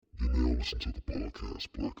listen to the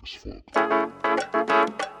podcast Black as Fuck.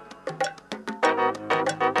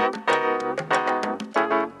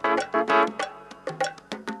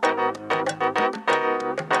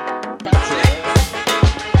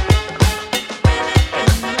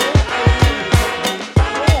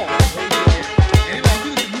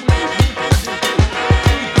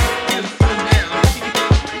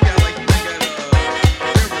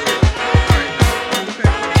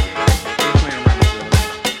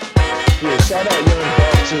 Shout out Young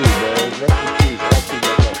Buck too, bro. Rest in peace. That shit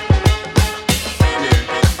was up. That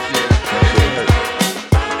shit hurt.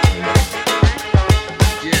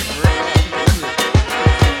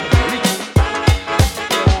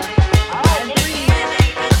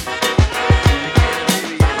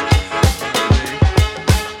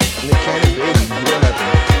 Nick Cannon, baby, what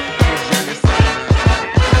happened? That's crazy. It's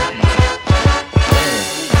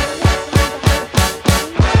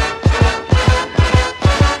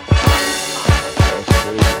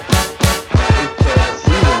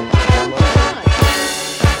season. Come on.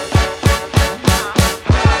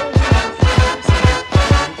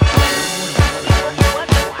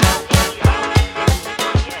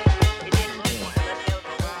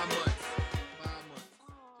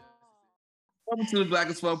 Welcome to the Black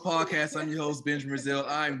as Fuck podcast. I'm your host, Benjamin Brazil.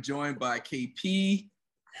 I'm joined by KP,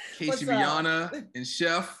 Casey Rihanna, and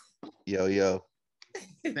Chef. Yo.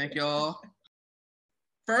 Thank y'all.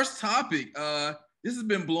 First topic. This has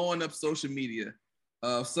been blowing up social media.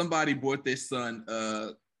 Somebody bought their son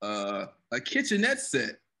a kitchenette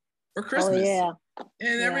set for Christmas. Oh, yeah.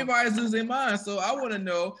 And everybody's losing their mind. So I want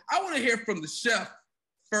to hear from the chef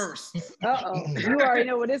first. Uh-oh. You already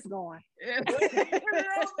know where this is going.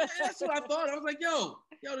 That's what I thought. I was like, yo,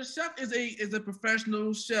 the chef is a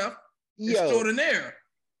professional chef Yo. extraordinaire.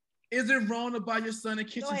 Is it wrong to buy your son a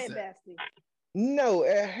kitchen Go ahead, set? Basti. No,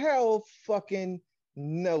 hell fucking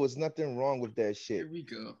no. There's nothing wrong with that shit. Here we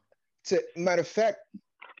go. Matter of fact,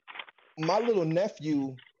 my little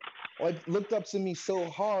nephew looked up to me so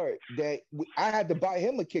hard that I had to buy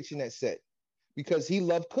him a kitchenette set because he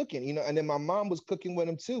loved cooking, and then my mom was cooking with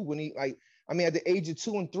him too. When he at the age of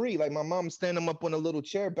 2 and 3, like my mom stand him up on a little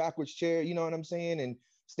chair, backwards chair, you know what I'm saying? And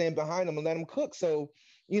stand behind him and let him cook. So,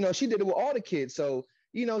 she did it with all the kids. So,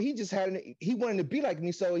 he wanted to be like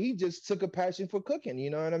me. So he just took a passion for cooking, you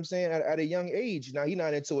know what I'm saying? At a young age. Now he's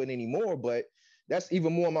not into it anymore, but that's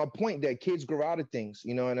even more my point that kids grow out of things.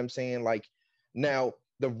 You know what I'm saying? Like now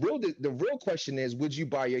the real question is, would you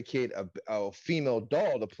buy your kid a female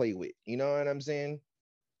doll to play with? You know what I'm saying?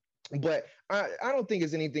 But I don't think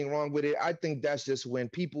there's anything wrong with it. I think that's just when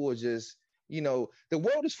people are just, the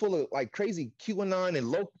world is full of like crazy QAnon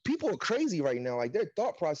and people are crazy right now. Like their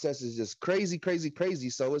thought process is just crazy.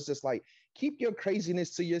 So it's just like, keep your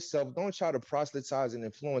craziness to yourself. Don't try to proselytize and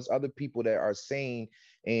influence other people that are sane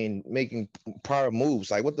and making power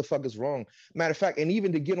moves. Like what the fuck is wrong? Matter of fact, and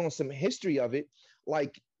even to get on some history of it,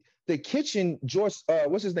 like the kitchen, George,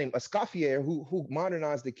 what's his name? Escoffier, who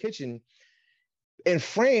modernized the kitchen in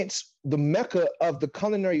France, the mecca of the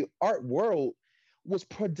culinary art world, was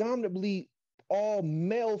predominantly all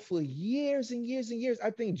male for years and years and years.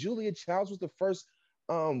 I think Julia Childs was the first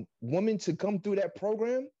woman to come through that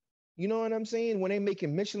program. You know what I'm saying? When they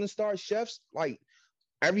making Michelin star chefs, like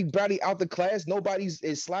everybody out the class, nobody's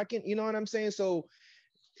is slacking. You know what I'm saying? So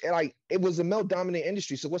like it was a male dominant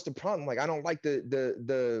industry. So what's the problem? Like I don't like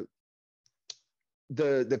the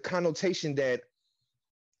connotation that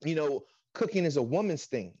cooking is a woman's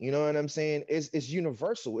thing. You know what I'm saying? It's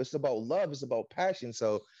universal. It's about love. It's about passion.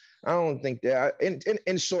 So I don't think that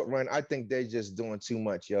in short run, I think they're just doing too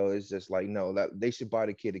much, yo. It's just like, no, that they should buy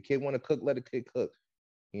the kid. The kid want to cook, let the kid cook.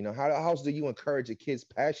 How else do you encourage a kid's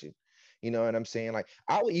passion? You know what I'm saying? Like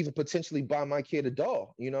I would even potentially buy my kid a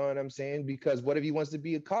doll. You know what I'm saying? Because what if he wants to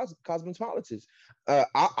be a cosmetologist?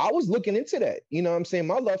 I was looking into that. You know what I'm saying?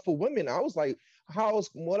 My love for women, I was like,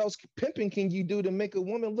 what else pimping can you do to make a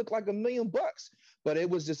woman look like $1 million? But it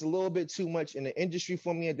was just a little bit too much in the industry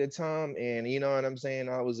for me at the time. And you know what I'm saying?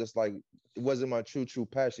 I was just like, it wasn't my true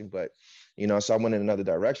passion, but so I went in another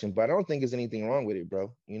direction. But I don't think there's anything wrong with it,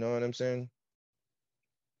 bro. You know what I'm saying?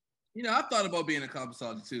 I thought about being a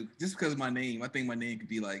cosmetologist too, just because of my name. I think my name could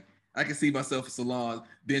be like, I can see myself a salon,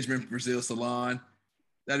 Benjamin Brazil Salon.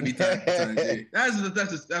 That'd be tight. That's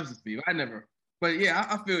just me. I never. But yeah,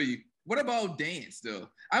 I feel you. What about dance though?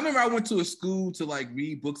 I remember I went to a school to like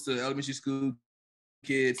read books to elementary school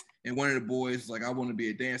kids, and one of the boys was like, I want to be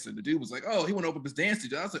a dancer. The dude was like, oh, he want to open up his dance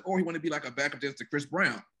studio. I was like, or he want to be like a backup dancer to Chris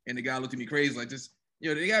Brown. And the guy looked at me crazy, like just,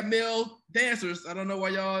 they got male dancers. I don't know why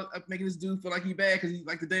y'all are making this dude feel like he bad because he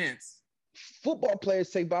like to dance. football players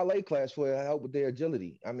take ballet class for help with their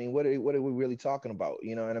agility. I mean, what are we really talking about?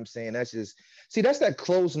 You know what I'm saying? That's just see, that's that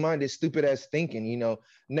closed-minded, stupid ass thinking.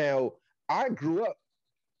 Now I grew up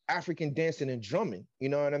African dancing and drumming. You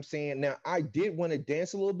know what I'm saying? Now I did want to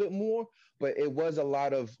dance a little bit more, but it was a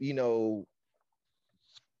lot of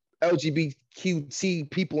LGBTQT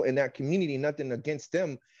people in that community. Nothing against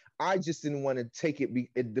them. I just didn't want to take it.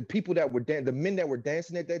 The people that were the men that were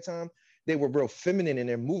dancing at that time, they were real feminine in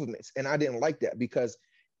their movements, and I didn't like that because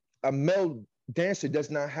a male dancer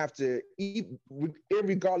does not have to,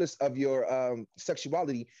 regardless of your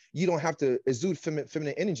sexuality, you don't have to exude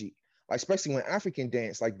feminine energy. Like, especially when African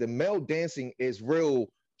dance, like the male dancing is real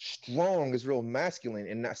strong, is real masculine,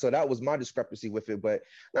 and so that was my discrepancy with it. But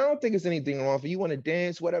I don't think it's anything wrong. If you want to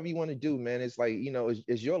dance, whatever you want to do, man, it's like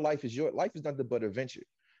it's your life. Is your life is nothing but adventure,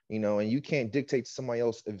 and you can't dictate to somebody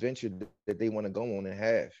else's adventure that they want to go on and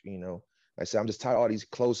have. Like I said, I'm just tired of all these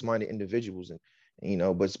close-minded individuals, and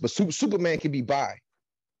but Superman can be bi,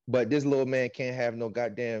 but this little man can't have no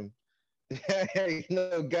goddamn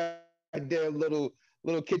no goddamn little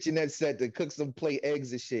kitchenette set to cook some play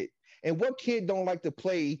eggs and shit. And what kid don't like to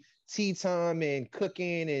play tea time and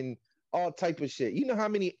cooking and all type of shit? You know how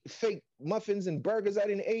many fake muffins and burgers I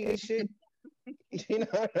didn't eat and shit? You know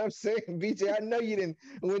what I'm saying, BJ? I know you didn't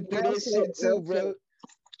went through this shit too, bro.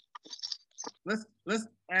 Let's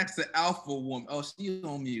ask the alpha woman. Oh, she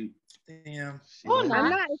on mute. Damn. I'm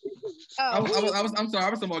not. I'm sorry. I was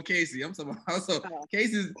talking about Casey.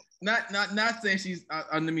 Casey's not saying she's.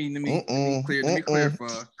 Let me clarify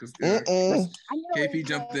because KP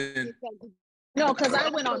jumped in. No, because I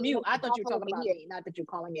went on mute. I thought you were talking about me, not that you're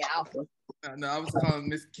calling me alpha. No, I was calling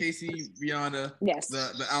Miss Casey Rihanna. Yes.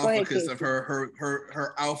 The alpha because of her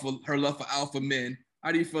alpha, her love for alpha men.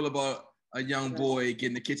 How do you feel about a young boy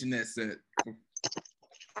getting the kitchenette set?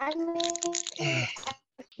 I mean,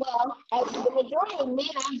 well, the majority of men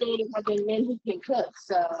I'm dating have been men who can cook,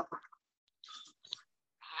 so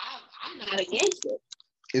I'm not against it.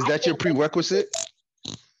 Is that your prerequisite?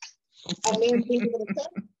 A man being able to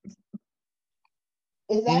cook?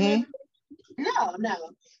 Is that No,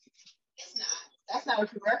 it's not. That's not a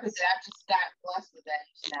prerequisite. I just got blessed with that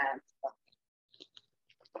each time.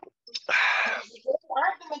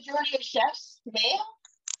 Aren't the majority of chefs male?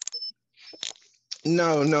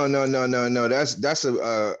 No. That's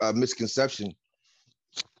a misconception.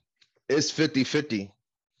 It's 50-50.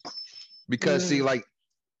 Because see, like,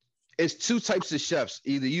 it's two types of chefs.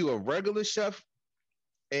 Either you a regular chef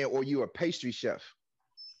or you a pastry chef.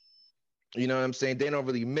 You know what I'm saying? They don't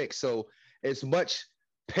really mix. So as much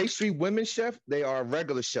pastry women chef, they are a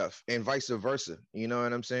regular chef, and vice versa. You know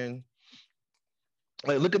what I'm saying?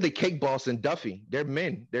 Like, look at the Cake Boss and Duffy. They're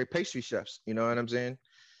men. They're pastry chefs. You know what I'm saying?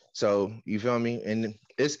 So you feel me? And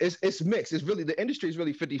it's mixed. It's really, the industry is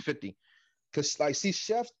really 50-50. Because like, see,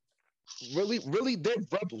 chefs really they're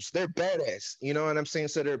rebels. They're badass. You know what I'm saying?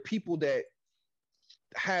 So there are people that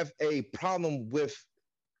have a problem with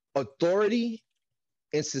authority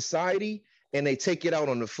in society, and they take it out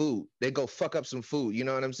on the food. They go fuck up some food. You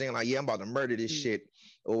know what I'm saying? Like, yeah, I'm about to murder this shit.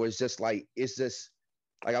 Or it's just like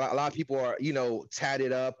a lot of people are,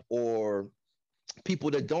 tatted up, or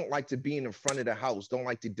people that don't like to be in the front of the house, don't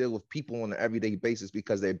like to deal with people on an everyday basis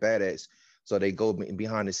because they're badass. So they go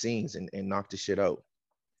behind the scenes and knock the shit out.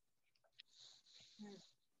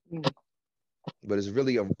 But it's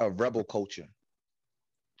really a rebel culture.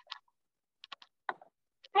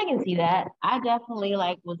 I can see that. I definitely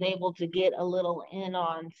was able to get a little in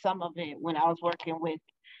on some of it when I was working with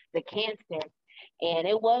the cancer, and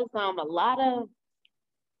it was a lot of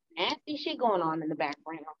nasty shit going on in the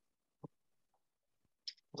background.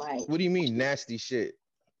 Like, what do you mean nasty shit?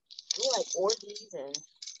 Like orgies and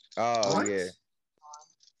yeah,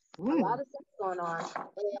 a lot of stuff going on.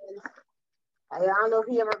 And I don't know if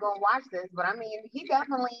he ever gonna watch this, but I mean, he got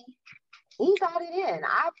it in.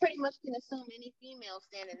 I pretty much can assume any female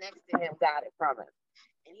standing next to him got it from him.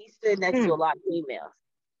 And he stood next to a lot of females.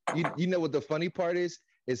 You know what the funny part is?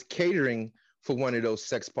 Is catering for one of those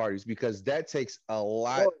sex parties, because that takes a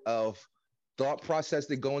lot of thought process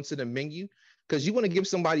to go into the menu. Because you want to give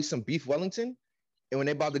somebody some beef Wellington, and when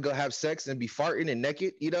they're about to go have sex and be farting and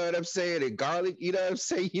naked, you know what I'm saying, and garlic, you know what I'm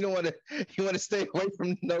saying, you want to stay away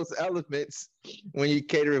from those elements when you're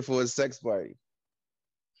catering for a sex party.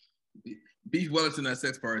 Beef Wellington at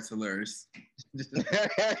sex party is hilarious. Just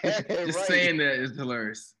right. Saying that is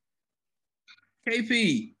hilarious.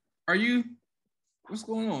 KP, what's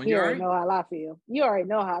going on? You already know how I feel. You already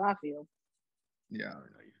know how I feel. Yeah,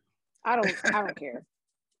 I know you. I don't care.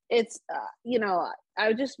 It's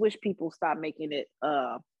I just wish people stop making it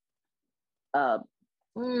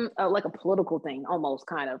like a political thing, almost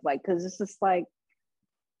kind of like, because it's just like,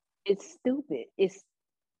 it's stupid. It's,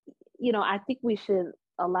 I think we should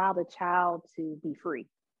allow the child to be free.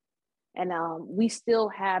 And we still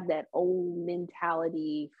have that old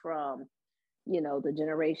mentality from, the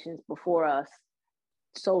generations before us,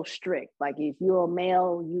 so strict. Like, if you're a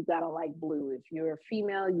male, you gotta like blue. If you're a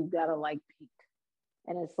female, you gotta like pink.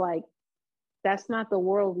 And it's like, that's not the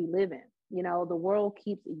world we live in. The world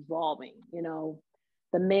keeps evolving.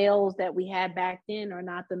 The males that we had back then are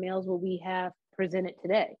not the males what we have presented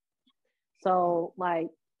today. So, like,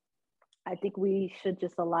 I think we should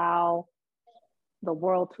just allow the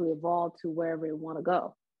world to evolve to wherever it want to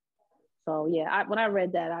go. So yeah, when I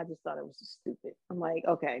read that, I just thought it was just stupid. I'm like,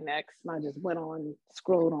 okay, next. And I just went on,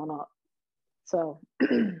 scrolled on up. So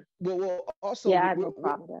well, also, yeah, I have no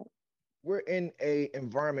problem with that. We're in a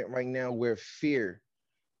environment right now where fear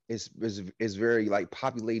is very like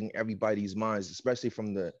populating everybody's minds, especially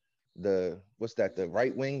from the what's that, the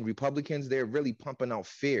right wing Republicans. They're really pumping out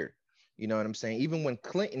fear. You know what I'm saying? Even when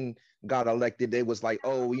Clinton got elected, they was like,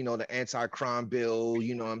 oh, the anti-crime bill,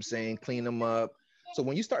 what I'm saying, clean them up. So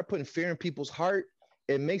when you start putting fear in people's heart,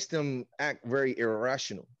 it makes them act very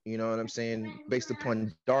irrational. You know what I'm saying? Based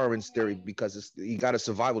upon Darwin's theory, because you got to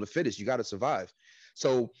survival of the fittest. You got to survive.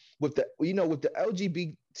 So with the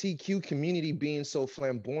LGBTQ community being so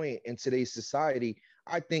flamboyant in today's society,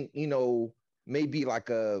 I think, maybe like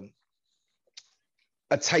a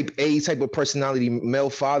type A type of personality male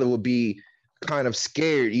father would be kind of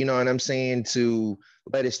scared, you know what I'm saying, to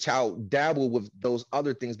let his child dabble with those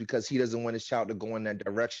other things because he doesn't want his child to go in that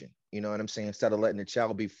direction. You know what I'm saying? Instead of letting the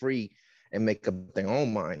child be free and make up their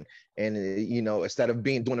own mind. And, instead of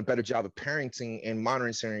doing a better job of parenting and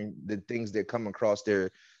monitoring the things that come across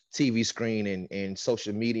their TV screen and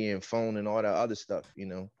social media and phone and all that other stuff,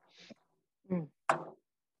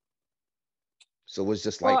 So it's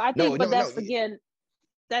just like, I think,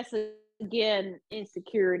 that's again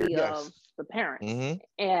insecurity yes. of the parents. Mm-hmm.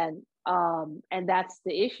 And that's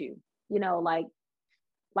the issue, like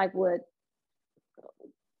what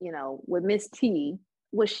with Miss T,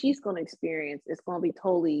 what she's going to experience is going to be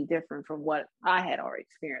totally different from what I had already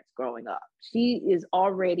experienced growing up. She is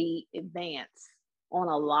already advanced on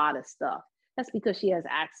a lot of stuff. That's because she has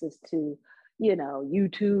access to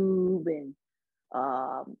YouTube and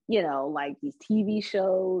like these TV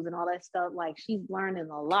shows and all that stuff. Like, she's learning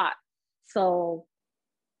a lot. So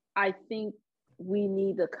I think we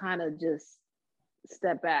need to kind of just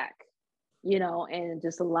step back, and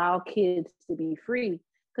just allow kids to be free.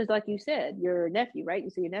 Because like you said, your nephew, right? You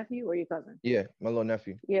see your nephew or your cousin? Yeah, my little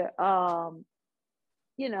nephew. Yeah.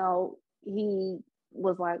 He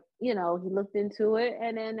was like, he looked into it,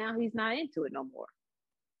 and then now he's not into it no more.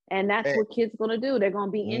 And that's what kids are going to do. They're going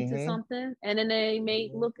to be into something, and then they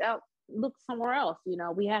may look somewhere else.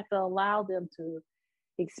 We have to allow them to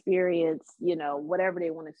experience, whatever they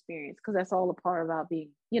want to experience, because that's all a part about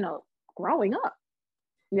being, growing up.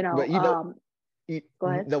 But go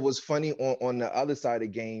ahead. That was funny on the other side of the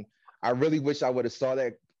game. I really wish I would have saw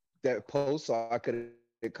that post so I could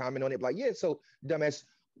have commented on it. Like, yeah, so dumbass.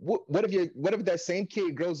 What if that same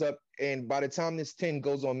kid grows up and by the time this 10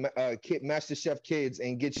 goes on Master Chef Kids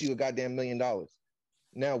and gets you a goddamn $1 million?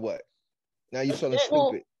 Now what? Now you're feeling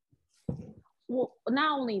stupid. Well,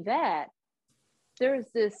 not only that, there's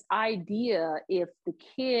this idea if the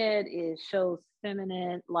kid shows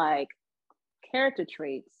feminine like character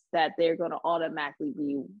traits that they're going to automatically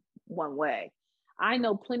be one way. I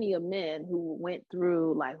know plenty of men who went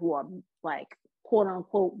through who are like quote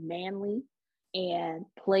unquote manly and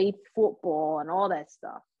played football and all that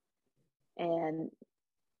stuff, and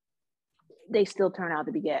they still turn out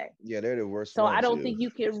to be gay. Yeah, they're the worst. So I don't think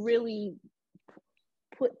you can really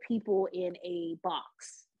put people in a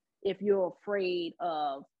box if you're afraid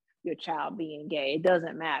of your child being gay. It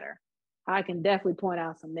doesn't matter. I can definitely point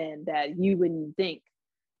out some men that you wouldn't think,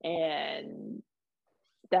 and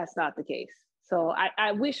that's not the case. So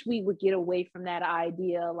I wish we would get away from that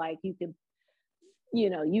idea. Like, you can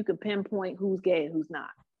pinpoint who's gay and who's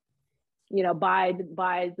not, by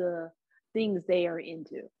the things they are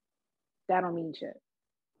into. That don't mean shit.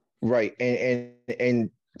 Right. And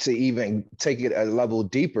to even take it a level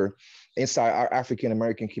deeper, inside our African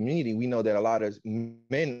American community, we know that a lot of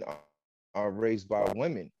men are raised by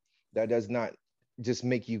women. That does not just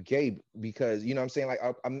make you gay, because, you know what I'm saying? Like,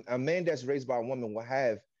 a man that's raised by a woman will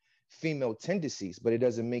have female tendencies, but it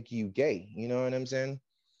doesn't make you gay. You know what I'm saying?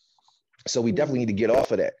 So we definitely need to get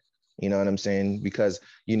off of that. You know what I'm saying? Because,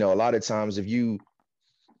 a lot of times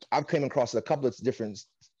I've come across a couple of different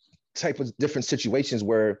situations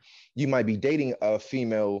where you might be dating a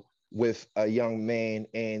female with a young man,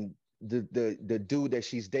 and the dude that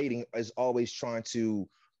she's dating is always trying to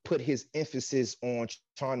put his emphasis on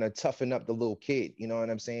trying to toughen up the little kid. You know what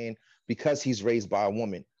I'm saying? Because he's raised by a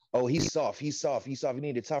woman. Oh, he's soft. He's soft. He's soft. You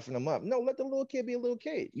need to toughen him up. No, let the little kid be a little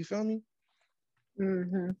kid. You feel me?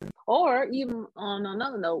 Mm-hmm. Or even on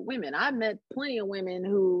another note, women. I met plenty of women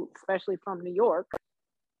who, especially from New York,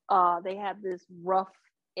 they have this rough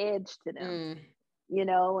edge to them, you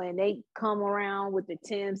know, and they come around with the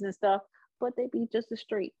Timbs and stuff, but they be just as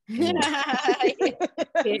straight.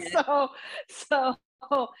 So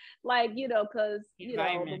like, you know, because you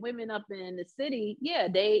know the women up in the city,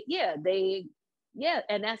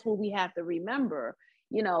 and that's what we have to remember.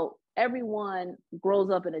 You know, everyone grows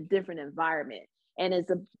up in a different environment, and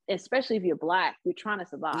especially if you're Black, you're trying to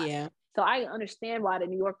survive. Yeah. So I understand why the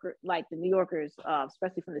New Yorkers,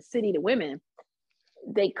 especially from the city, the women,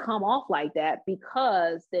 they come off like that,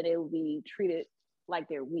 because then it will be treated like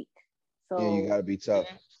they're weak. So yeah, you gotta be tough.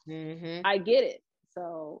 Mm-hmm. I get it.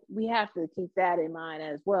 So we have to keep that in mind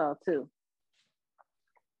as well, too.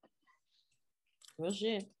 Well,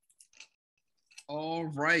 shit. All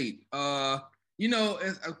right. You know,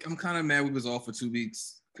 I'm kind of mad we was off for 2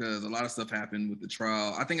 weeks because a lot of stuff happened with the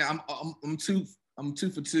trial. I think I'm 2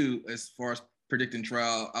 for 2 as far as predicting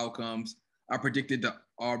trial outcomes. I predicted the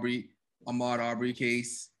Ahmaud Arbery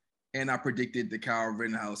case, and I predicted the Kyle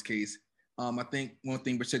Rittenhouse case. I think one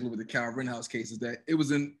thing particular with the Kyle Rittenhouse case is that it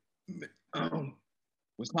was in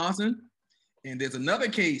Wisconsin, and there's another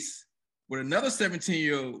case with another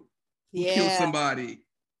 17-year-old who killed somebody.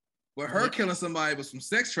 But her killing somebody was from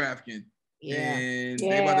sex trafficking. And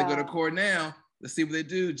they're about to go to court now. Let's see what they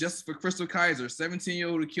do. Justice for Crystal Kizer,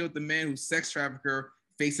 17-year-old who killed the man who sex trafficked her,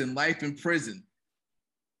 facing life in prison.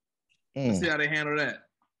 Let's see how they handle that.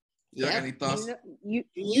 You got any thoughts? You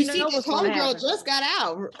see, this homegirl just got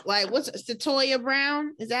out. Like, what's Satoya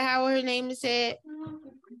Brown? Is that how her name is said?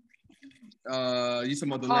 You talking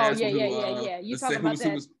about the last one? Yeah. You talking about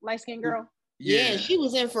that light-skinned girl? Yeah, she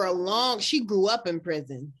was in for she grew up in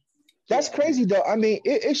prison. That's crazy, though. I mean,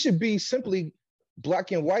 it should be simply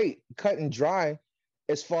black and white, cut and dry,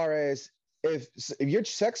 as far as if you're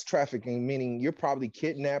sex trafficking, meaning you're probably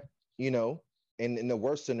kidnapped, you know, in the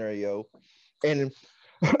worst scenario. And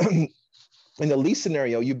in the least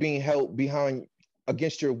scenario, you're being held behind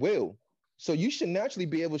against your will. So you should naturally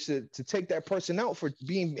be able to take that person out for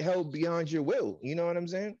being held beyond your will. You know what I'm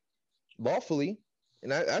saying? Lawfully.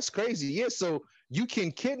 And that's crazy. Yeah, so you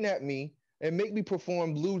can kidnap me and make me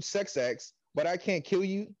perform lewd sex acts, but I can't kill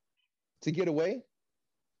you to get away?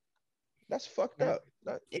 That's fucked up.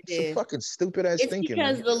 It's some fucking stupid ass thinking.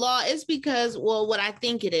 It's because what I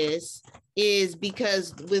think it is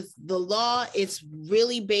because with the law, it's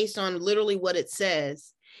really based on literally what it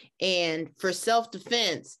says. And for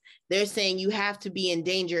self-defense, they're saying you have to be in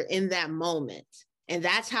danger in that moment. And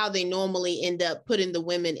that's how they normally end up putting the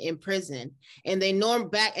women in prison. And they norm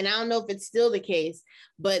back, and I don't know if it's still the case,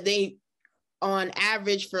 but they, on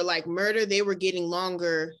average for like murder, they were getting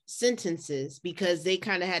longer sentences because they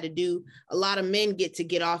kind of had to do, a lot of men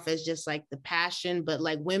get off as just like the passion, but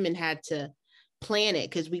like women had to plan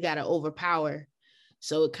it because we got to overpower.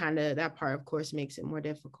 So it kind of, that part of course makes it more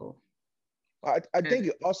difficult. I think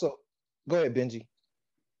it also, go ahead, Benji.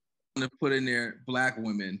 I'm gonna put in there, black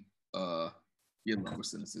women get longer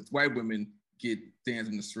sentences. White women get stands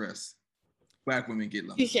in the stress. Black women get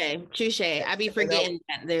longer. Touche. I be forgetting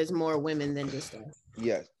that there's more women than just us.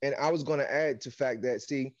 Yes, and I was going to add to the fact that,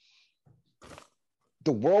 see,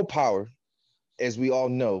 the world power, as we all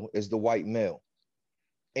know, is the white male.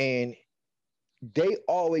 And they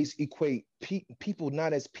always equate people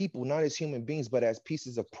not as human beings, but as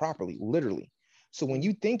pieces of property, literally. So when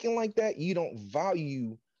you thinking like that, you don't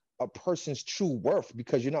value a person's true worth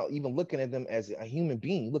because you're not even looking at them as a human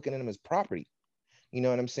being, you're looking at them as property. You know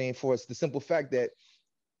what I'm saying? For us, the simple fact that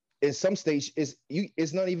in some states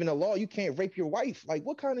it's not even a law. You can't rape your wife. Like,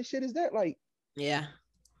 what kind of shit is that? Like, yeah.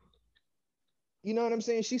 You know what I'm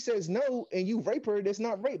saying? She says no, and you rape her. That's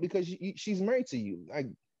not rape because she's married to you. Like,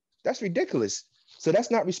 that's ridiculous. So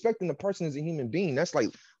that's not respecting the person as a human being. That's like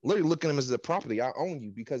literally looking at them as a property. I own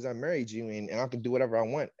you because I married you, and I can do whatever I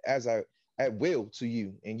want at will to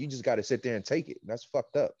you, and you just got to sit there and take it. That's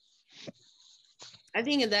fucked up. I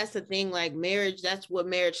think that's the thing, like marriage, that's what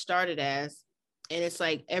marriage started as. And it's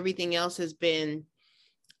like everything else has been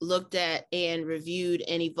looked at and reviewed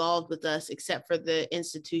and evolved with us, except for the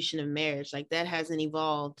institution of marriage. Like that hasn't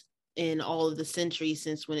evolved in all of the centuries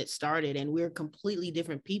since when it started. And we're completely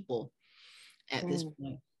different people at this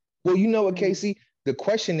point. Well, you know what, Casey? The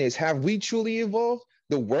question is, have we truly evolved?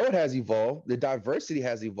 The world has evolved, the diversity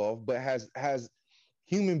has evolved, but has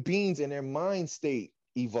human beings and their mind state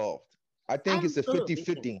evolved? I think it's a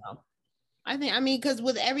 50-50. I mean, because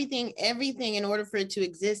with everything in order for it to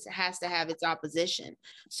exist, it has to have its opposition.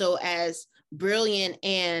 So as brilliant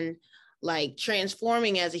and like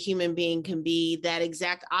transforming as a human being can be, that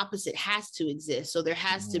exact opposite has to exist. So there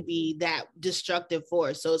has to be that destructive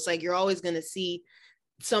force. So it's like you're always going to see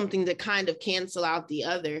something to kind of cancel out the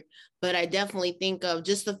other. But I definitely think of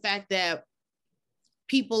just the fact that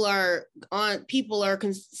people are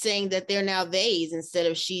saying that they're now theys instead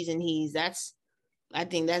of she's and he's. I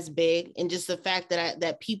think that's big. And just the fact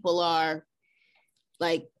that people are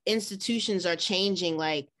like, institutions are changing,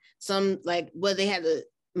 like some, like where they had a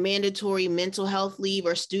mandatory mental health leave,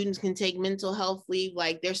 or students can take mental health leave.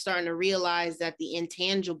 Like they're starting to realize that the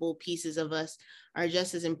intangible pieces of us are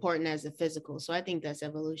just as important as the physical. So I think that's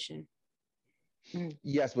evolution.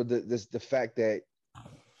 Yes, but the fact that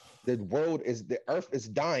the earth is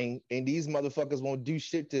dying, and these motherfuckers won't do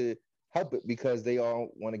shit to help it because they all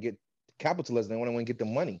want to get capitalism. They want to get the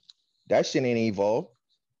money. That shit ain't evolved.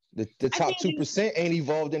 The top 2% ain't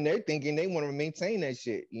evolved in their thinking. They want to maintain that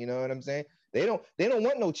shit. You know what I'm saying? They don't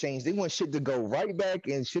want no change. They want shit to go right back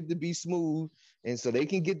and shit to be smooth, and so they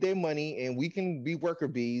can get their money and we can be worker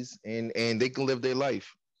bees and they can live their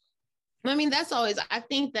life. I mean, I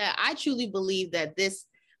think that I truly believe that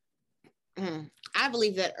I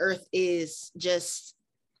believe that Earth is just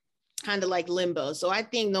kind of like limbo. So I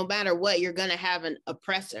think no matter what, you're going to have an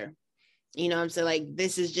oppressor. You know what I'm saying? Like,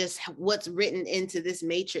 this is just what's written into this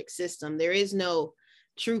matrix system. There is no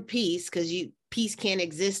true peace, because peace can't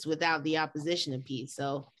exist without the opposition of peace.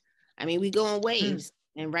 So, I mean, we go in waves,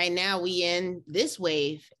 and right now we in this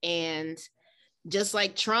wave. And just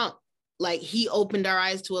like Trump, like he opened our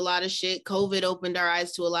eyes to a lot of shit. COVID opened our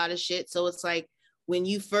eyes to a lot of shit. So it's like when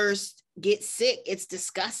you first get sick, it's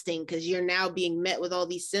disgusting because you're now being met with all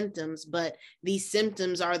these symptoms, but these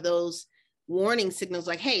symptoms are those warning signals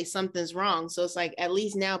like, hey, something's wrong. So it's like, at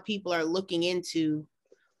least now people are looking into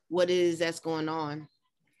what it is that's going on.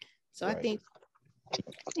 So right. I think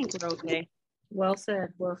we're okay. Well said.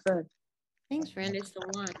 Thanks, friend. It's the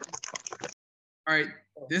one. All right,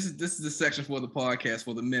 this is the section for the podcast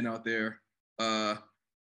for the men out there. How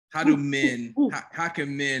can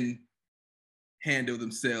men handle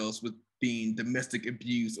themselves with being domestic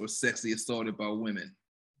abused or sexually assaulted by women?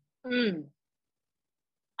 I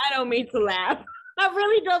don't mean to laugh. I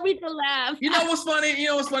really don't mean to laugh. You know what's funny? You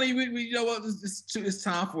know what? It's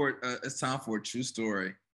time for it. It's time for a true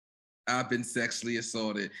story. I've been sexually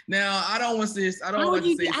assaulted. Now I don't want to say this. I don't want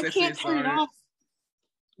to say sexually assaulted. I can't turn it off.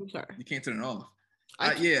 I'm sorry. You can't turn it off.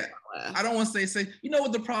 I don't want to say. You know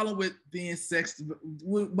what the problem with being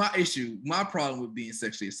my problem with being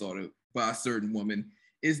sexually assaulted by a certain woman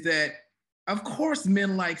is that, of course,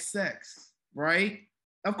 men like sex, right?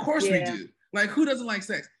 Of course we do. Like, who doesn't like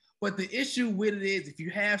sex? But the issue with it is, if you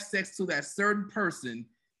have sex to that certain person,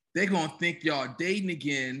 they're gonna think y'all dating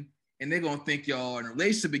again, and they're gonna think y'all in a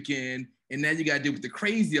relationship again, and now you gotta deal with the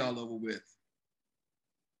crazy all over with.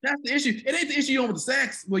 That's the issue. It ain't the issue you don't with the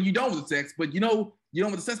sex. Well, you don't with the sex, but you don't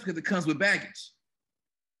with the sex because it comes with baggage.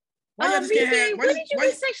 Why did you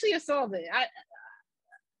get sexually assaulted?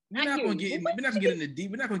 We're not gonna get into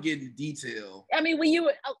detail. I mean, when you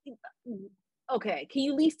were okay, can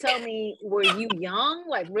you at least tell me, were you young,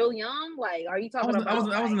 like real young? Like, are you talking about?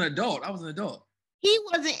 I was an adult. He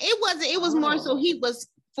wasn't. It was more so he was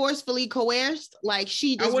forcefully coerced. Like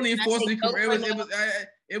she just. I wasn't even forcefully coerced.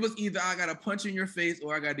 It was either I got to punch in your face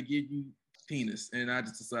or I got to give you penis, and I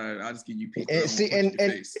just decided I'll just give you penis.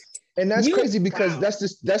 And that's crazy because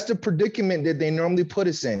that's the predicament that they normally put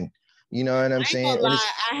us in. You know what I'm saying?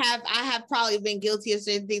 I have probably been guilty of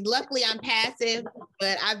certain things. Luckily, I'm passive,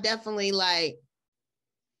 but I've definitely like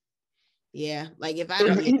if I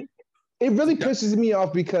don't. It really pisses me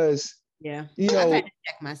off because I've had to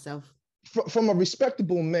check myself from a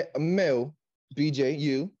respectable male, BJ,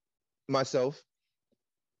 you, myself.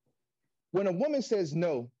 When a woman says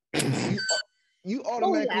no, you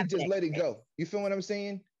automatically just let it go. You feel what I'm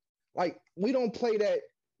saying? Like, we don't play that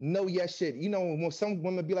no yes shit. You know, when some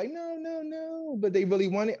women be like, no, but they really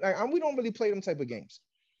want it. Like, we don't really play them type of games.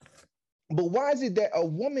 But why is it that a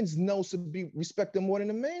woman's no should be respected more than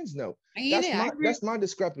a man's no? That's my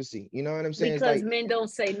discrepancy. You know what I'm saying? Because men don't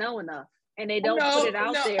say no enough. And they don't put it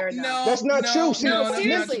out there enough. That's not true.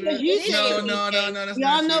 Seriously. No, that's y'all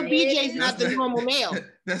not know true. BJ's not the normal male.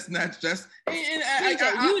 That's not just.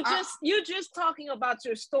 You just talking about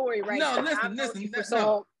your story right now.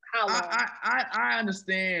 Listen. I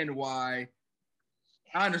understand why.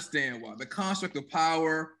 The construct of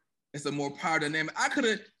power is a more power dynamic. I could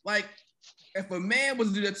have, like, if a man was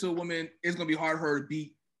to do that to a woman, it's gonna be hard for her to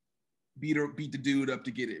beat the dude up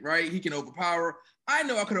to get it right. He can overpower. I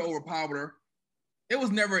know I could have overpowered her it was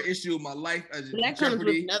never an issue in my life as But that comes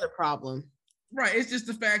with another problem. Right. It's just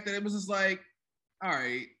the fact that it was just like, all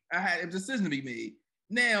right, I had a decision to be made.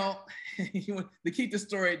 Now, to keep the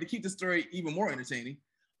story even more entertaining,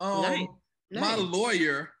 Nice. my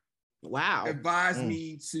lawyer advised Mm.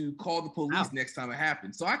 me to call the police next time it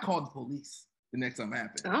happened. So I called the police the next time it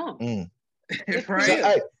happened. Oh.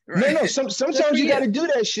 Right? No. Sometimes you got to do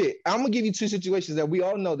that shit. I'm gonna give you two situations that we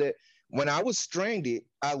all know that when I was stranded,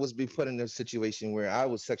 I was be put in a situation where I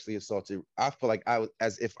was sexually assaulted. I feel like I was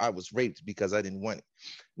as if I was raped because I didn't want it.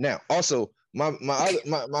 Now, also, my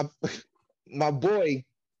boy,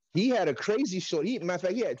 he had a crazy shorty. Matter of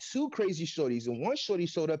fact, he had two crazy shorties, and one shorty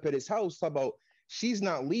showed up at his house talking about she's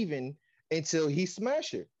not leaving until he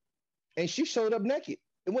smashed her, and she showed up naked.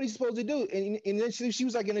 And what he's supposed to do? And then she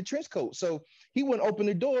was like in a trench coat. So he wouldn't open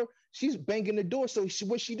the door. She's banging the door. So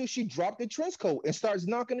what she do? She dropped the trench coat and starts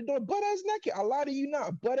knocking the door, butt ass naked. I lie to you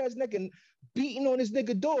not, butt ass naked, and beating on this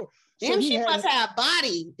nigga door. Damn, she must have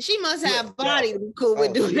body. She must have body to be cool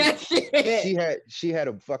with doing that shit. She had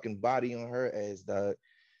a fucking body on her as the.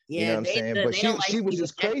 Yeah, you know what I'm saying? But she was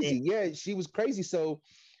just crazy. Yeah, she was crazy. So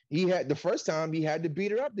he had the first time he had to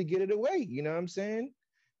beat her up to get it away. You know what I'm saying?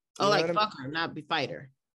 Oh, like fuck her, not be fight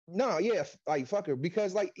her. No, yeah, like fuck her,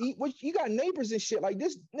 because like you got neighbors and shit. Like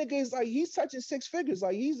this nigga is like he's touching six figures.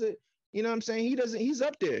 Like he's a, you know what I'm saying? He's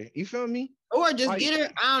up there. You feel me? Or just like, get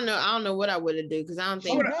her. I don't know what I would have done because I don't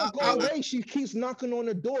think she keeps knocking on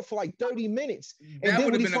the door for like 30 minutes. That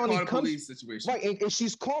would have been a call police situation. Right, and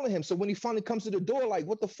she's calling him. So when he finally comes to the door, like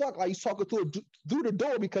what the fuck? Like he's talking through the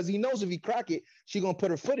door because he knows if he crack it, she gonna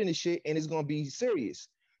put her foot in the shit and it's gonna be serious.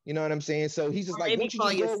 You know what I'm saying? So he's just like, "Won't you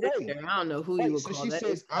just go away?" I don't know who you would call. So she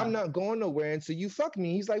says, "I'm not going nowhere until you fuck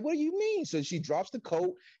me." He's like, "What do you mean?" So she drops the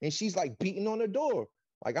coat and she's like beating on the door,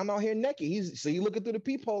 like I'm out here naked. So you looking through the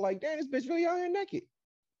peephole, like, "Damn, this bitch really out here naked."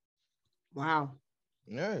 Wow.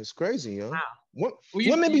 Yeah, it's crazy, yo. Wow.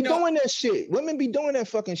 Women be doing that shit. Women be doing that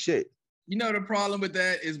fucking shit. You know the problem with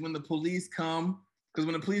that is when the police come. Because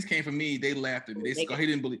when the police came for me, they laughed at me. He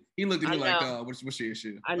didn't believe. He looked at me like, "What's your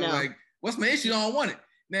issue?" I know. Like, "What's my issue? I don't want it."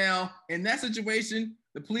 Now, in that situation,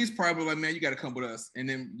 the police probably like, "Man, you got to come with us," and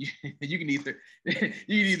then you can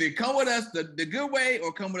either come with us the good way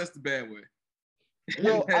or come with us the bad way.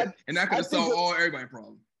 Well, and that could have solved everybody's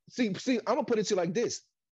problem. See, I'm gonna put it to you like this: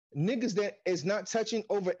 niggas that is not touching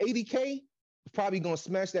over 80K probably gonna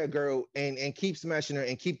smash that girl and keep smashing her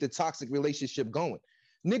and keep the toxic relationship going.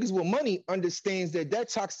 Niggas with money understands that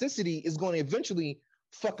toxicity is going to eventually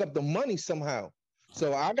fuck up the money somehow.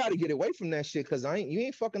 So I got to get away from that shit because you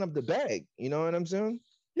ain't fucking up the bag. You know what I'm saying?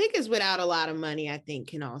 Niggas without a lot of money, I think,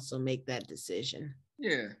 can also make that decision.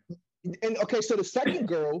 Yeah. And okay, so the second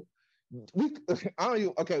girl, we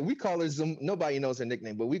call her nobody knows her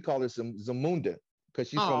nickname, but we call her Zamunda because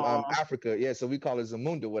she's from Africa. Yeah, so we call her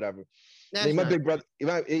Zamunda, whatever. My big brother,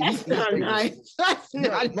 that's not nice. That's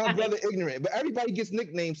not my brother ignorant, but everybody gets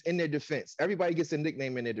nicknames in their defense. Everybody gets a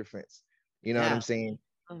nickname in their defense. You know what I'm saying?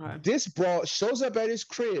 Okay. This broad shows up at his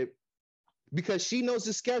crib because she knows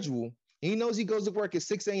his schedule. He knows he goes to work at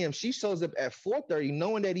 6 a.m. She shows up at 4:30,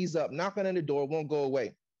 knowing that he's up, knocking on the door, won't go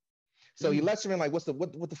away. So he lets her in like, what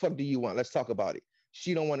the fuck do you want? Let's talk about it.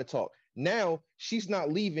 She don't want to talk. Now she's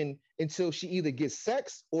not leaving until she either gets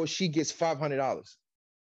sex or she gets $500.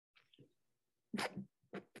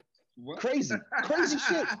 What? Crazy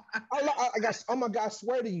shit. Oh my God, I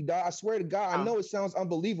swear to you, dog. I swear to God, I know it sounds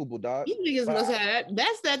unbelievable, dog. You niggas must have that.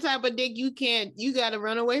 That's that type of dick you gotta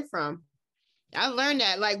run away from. I learned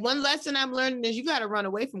that. Like one lesson I'm learning is you gotta run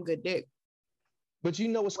away from good dick. But you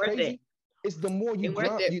know what's crazy? It's the more you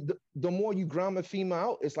the more you grind a female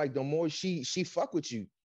out, it's like the more she fuck with you.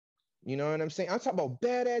 You know what I'm saying? I'm talking about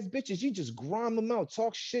badass bitches. You just grind them out,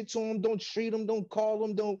 talk shit to them, don't treat them, don't call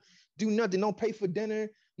them, don't do nothing, don't pay for dinner.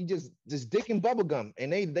 You just dick and bubble gum,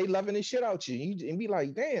 and they loving the shit out you. And be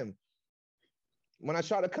like, damn. When I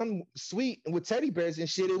try to come sweet with teddy bears and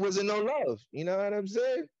shit, it wasn't no love. You know what I'm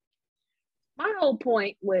saying? My whole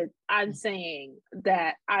point with I'm saying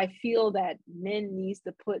that I feel that men needs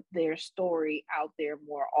to put their story out there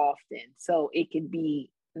more often so it can be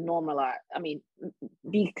normalized. I mean,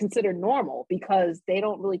 be considered normal because they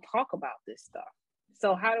don't really talk about this stuff.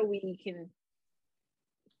 So how do we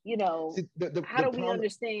how do we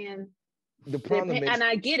understand the problem is, and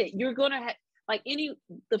I get it, you're gonna have like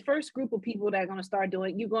the first group of people that are gonna start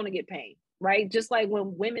doing it, you're gonna get pain, right? Just like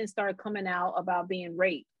when women start coming out about being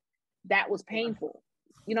raped, that was painful.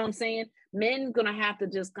 You know what I'm saying? Men gonna have to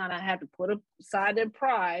put aside their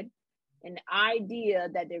pride and the idea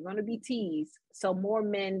that they're gonna be teased so more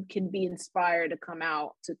men can be inspired to come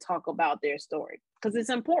out to talk about their story because it's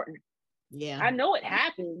important. Yeah, I know it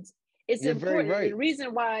happens. It's You're very important. right. The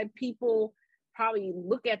reason why people probably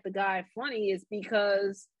look at the guy funny is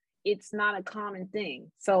because it's not a common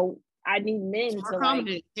thing. So I need men It's to more common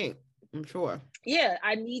than you think, I'm sure. yeah,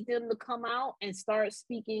 I need them to come out and start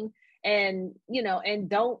speaking, and and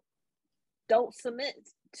don't submit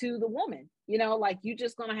to the woman. Like, you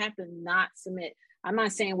just gonna have to not submit. I'm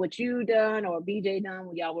not saying what you done or BJ done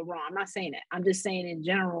when y'all were wrong. I'm not saying that. I'm just saying in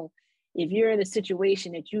general, if you're in a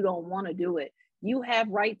situation that you don't want to do it, you have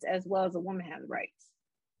rights as well as a woman has rights.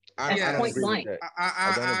 I don't point agree blank. with that.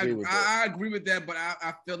 I agree with that, but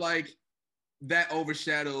I feel like that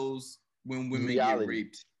overshadows when women Reality. get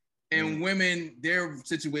raped. And women, their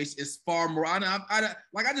situation is far more. I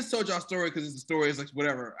just told y'all a story because it's a story. It's like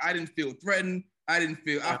whatever. I didn't feel threatened. I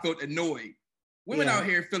felt annoyed. Women out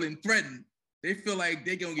here feeling threatened. They feel like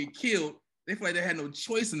they're gonna get killed. They feel like they had no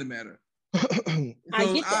choice in the matter.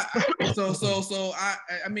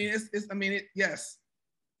 Yes.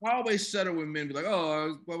 I always shudder when men be like,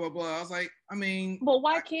 oh, blah blah blah. I was like, but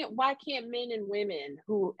why can't men and women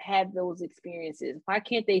who had those experiences, why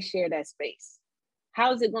can't they share that space?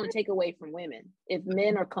 How is it going to take away from women if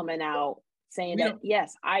men are coming out saying that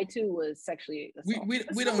yes, I too was sexually assaulted?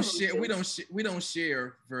 We don't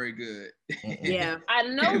share very good. Yeah, I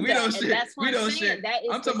know we that. Don't share. That's what we don't share. That is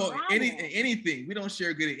I'm talking about problem. anything. We don't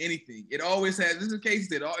share good at anything. It always has. This is the case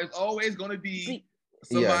that it's always going to be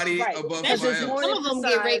somebody above somebody else. Some of them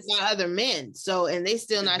get raped by other men, and they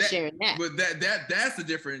still not sharing that. But that's a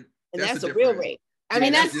different. And that's a real rape. I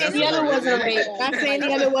mean, not saying the other wasn't a rape. Not saying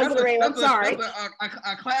the other wasn't a rape. I'm sorry. That's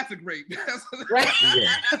a classic rape. Right.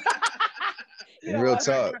 Real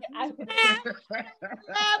talk. But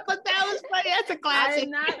that was funny. That's a classic. I'm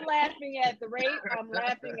not laughing at the rape. I'm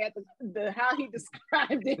laughing at the how he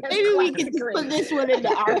described it. Maybe we can just put this one in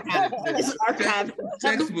the archive. This archive.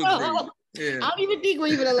 Textbook rape. Yeah. I don't even think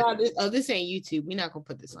we're even allowed this. Oh, this ain't YouTube. We're not gonna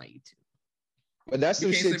put this on YouTube. But that's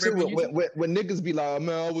some shit too. When niggas be like, oh,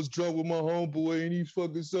 man, I was drunk with my homeboy and he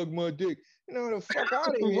fucking sucked my dick. The fuck out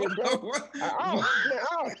of here, bro.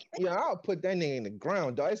 I'll put that nigga in the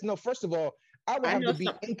ground, dog. First of all, I would have to be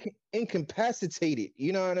incapacitated.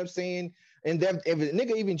 You know what I'm saying? And that if a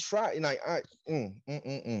nigga even try,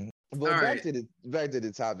 But back to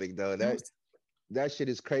the topic though. That shit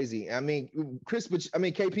is crazy. I mean, Chris,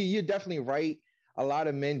 KP, you're definitely right. A lot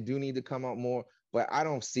of men do need to come out more. But I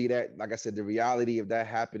don't see that, like I said, the reality of that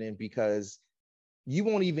happening, because you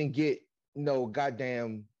won't even get no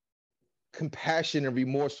goddamn compassion and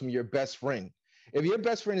remorse from your best friend. If your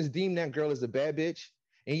best friend is deemed that girl as a bad bitch,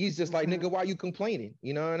 and he's just like, nigga, why you complaining?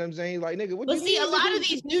 You know what I'm saying? Like, nigga, what but you see, mean, a lot nigga? of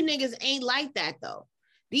these new niggas ain't like that, though.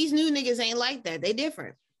 These new niggas ain't like that. They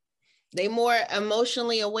different. They more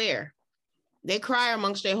emotionally aware. They cry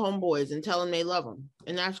amongst their homeboys and tell them they love them.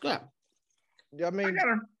 And that's good. I mean, I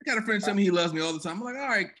got a friend tell me he loves me all the time. I'm like, all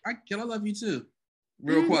right, I love you too.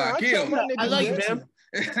 Real quiet. Kill. I love you, man.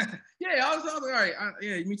 Yeah, I was like, all right.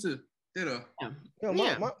 Yeah, me too. Ditto.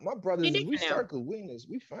 My brothers, we circle witness.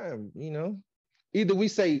 We fine, Either we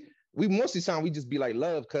say, we most of the time we just be like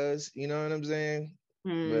love, cuz, you know what I'm saying?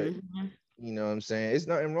 But you know what I'm saying? It's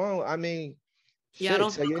nothing wrong. I mean, I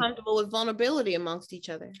don't feel comfortable with vulnerability amongst each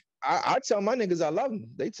other. I tell my niggas I love them.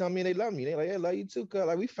 They tell me they love me. They like, yeah, I love you too, cuz.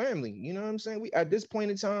 Like, we family. You know what I'm saying? We at this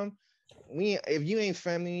point in time, if you ain't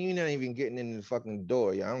family, you're not even getting in the fucking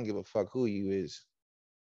door. I don't give a fuck who you is.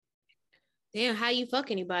 Damn, how you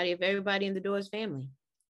fuck anybody if everybody in the door is family?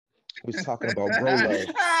 We was talking about bro love.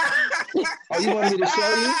 Oh, you want me to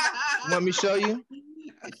show you? You want me to show you?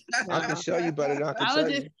 I can show you better than I can tell you.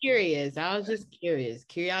 I was just curious.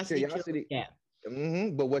 Curiosity. Yeah.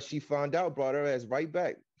 But what she found out brought her ass right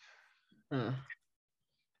back. I'm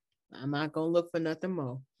not gonna look for nothing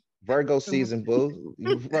more. Virgo season, boo.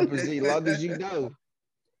 You represent as long as you know.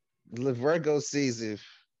 The Virgo season.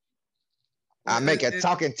 I make it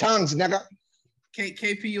talking tongues, nigga.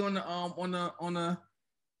 KP on the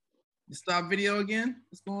stop video again.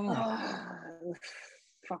 What's going on?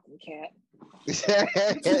 Fucking cat.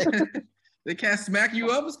 The cat smack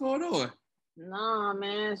you up? What's going on? Nah,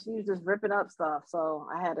 man, she was just ripping up stuff, so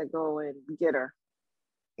I had to go and get her.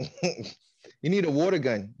 You need a water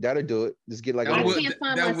gun. That'll do it. Just get like I can't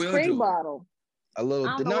find my spray bottle. A little.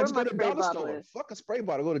 No, just go to the dollar store. Is. Fuck a spray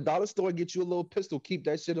bottle. Go to the dollar store, get you a little pistol. Keep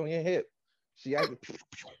that shit on your hip.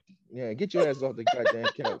 Yeah, get your ass off the goddamn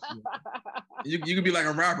couch. You could be like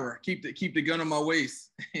a rapper. Keep the gun on my waist.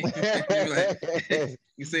 You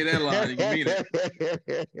say that line, you can mean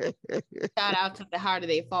it. Shout out to The Harder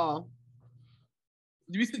They Fall.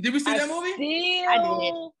 Did we see that movie? I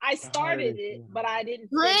did. I started it, but I didn't.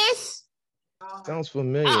 Chris, Sounds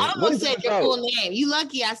familiar. I What almost is said it your about? full name. You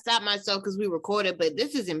lucky I stopped myself because we recorded, but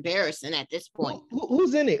this is embarrassing at this point.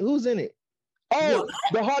 Who's in it? Who's in it? Oh, What?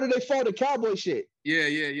 The Harder They Fall, the cowboy shit.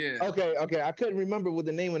 Yeah. Okay. I couldn't remember what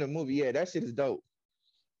the name of the movie. Yeah, that shit is dope.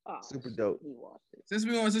 Super dope. He watched it. Since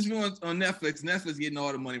we on Netflix getting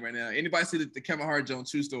all the money right now. Anybody see the Kevin Hart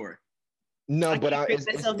Jones true story? No, but can't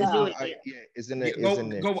bring myself to do it yet. it's in there. Go, It's in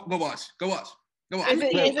there. go watch. Is it I'm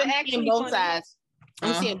seeing actually both funny? sides.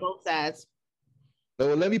 I'm Huh? seeing both sides.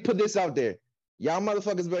 Well, let me put this out there. Y'all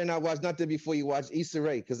motherfuckers better not watch nothing before you watch Issa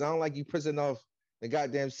Rae, because I don't like you pissing off the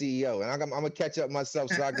goddamn CEO. And I'm gonna catch up myself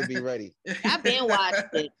so I can be ready. I've been watching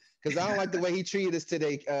it. Because I don't like the way he treated us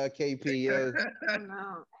today, KP.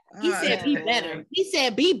 No. He said be better. He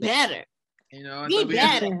said be better. You know, I Be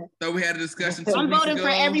better. thought we had a discussion. I'm 2 weeks voting for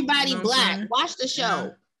ago, everybody you know what I'm black. saying? Watch the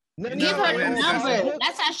show. No, Give No, her the no, number. no.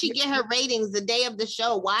 That's how she get her ratings the day of the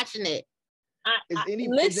show, watching it. Is anybody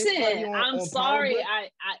Listen, on- I'm on sorry. Power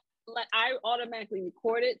I automatically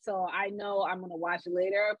record it, so I know I'm gonna watch it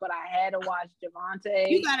later. But I had to watch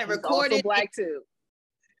Javante. You got it He's recorded. also black too.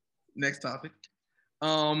 Next topic.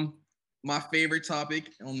 My favorite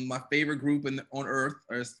topic on my favorite group on Earth,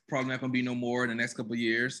 or it's probably not going to be no more in the next couple of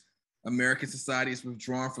years. American society is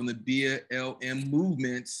withdrawn from the BLM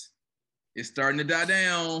movement. It's starting to die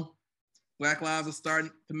down. Black lives are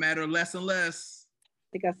starting to matter less and less.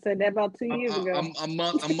 I think I said that about 2 years ago.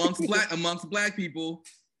 Amongst black people.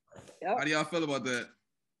 Yep. How do y'all feel about that?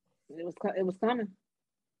 It was coming.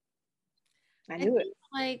 I knew it.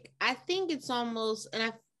 Like, I think it's almost,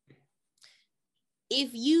 if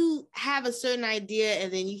you have a certain idea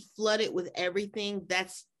and then you flood it with everything,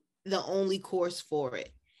 that's the only course for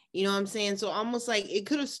it. You know what I'm saying? So almost like it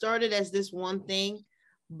could have started as this one thing,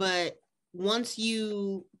 but once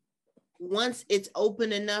it's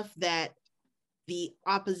open enough that the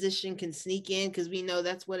opposition can sneak in, because we know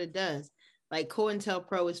that's what it does. Like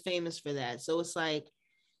COINTELPRO is famous for that. So it's like,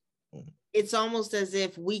 it's almost as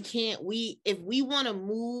if if we want to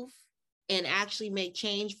move and actually make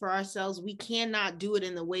change for ourselves, we cannot do it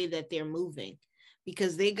in the way that they're moving,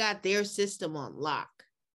 because they got their system on lock.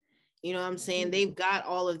 You know what I'm saying? They've got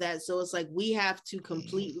all of that. So it's like we have to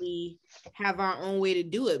completely have our own way to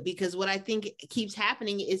do it, because what I think keeps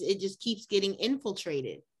happening is it just keeps getting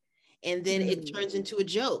infiltrated. And then it turns into a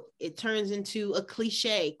joke. It turns into a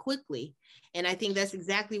cliche quickly. And I think that's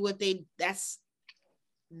exactly what that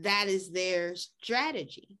is their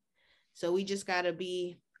strategy. So we just got to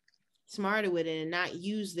be smarter with it and not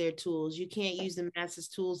use their tools. You can't use the masses'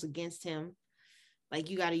 tools against him. Like,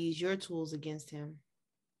 you got to use your tools against him.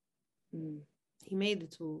 He made the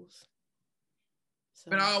tools. So.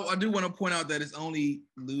 But I do want to point out that it's only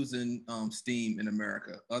losing steam in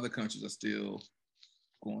America. Other countries are still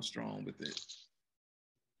going strong with it.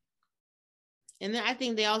 And then I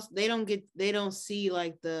think they don't see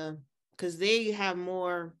like because they have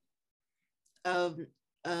more of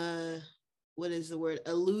what is the word,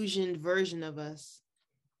 illusioned version of us,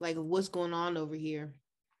 like of what's going on over here.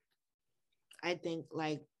 I think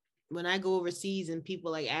like when I go overseas and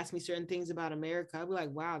people like ask me certain things about America, I'll be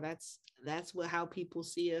like, wow, that's how people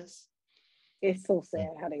see us. It's so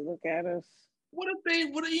sad how they look at us. You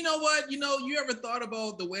ever thought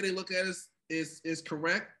about the way they look at us is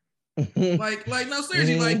correct? like no,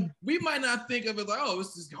 seriously, like we might not think of it like, oh,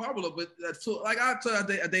 this is horrible, but that's so, like I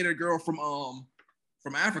dated a girl from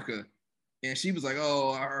Africa, and she was like,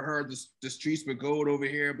 oh, I heard the streets were gold over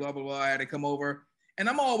here, blah blah blah. I had to come over, and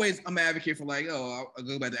I'm an advocate for like, oh, I'll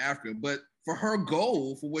go back to Africa, but for her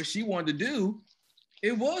goal, for what she wanted to do,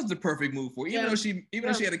 it was the perfect move for her. Even though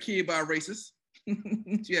she had a kid by a racist.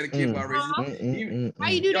 She had a kid by a racist. How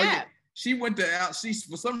you do that? She went to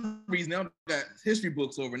for some reason now got history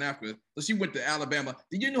books over in Africa. So she went to Alabama.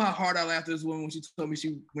 Did you know how hard I laughed at this woman when she told me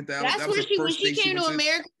she went to Alabama? That's where when she came to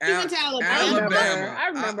America. She went to Alabama. I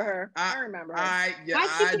remember her. Why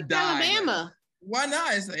she went to Alabama? Why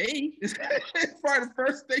not? It's it's probably the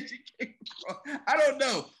first state she came from. I don't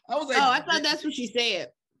know. I was like, oh, I thought that's what she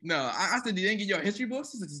said. No, I said, you didn't get your history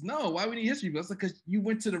books? She said, no, why we need history books? Because you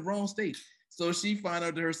went to the wrong state. So she found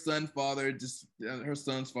out that her son's father just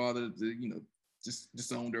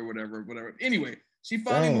disowned her, whatever. Anyway, she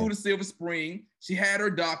finally moved to Silver Spring. She had her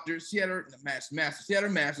doctors. She had her master's. She had her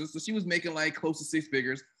master's. So she was making like close to 6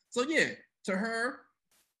 figures. So yeah, to her,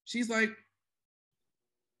 she's like,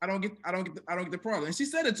 I don't get the problem. And she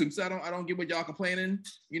said it to me. So I don't get what y'all complaining.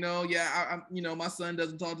 My son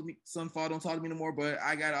doesn't talk to me. Father don't talk to me no more. But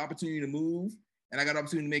I got an opportunity to move, and I got an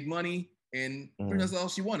opportunity to make money, and that's all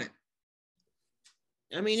she wanted.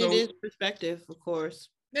 I mean, it is perspective, of course.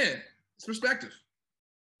 Yeah, it's perspective.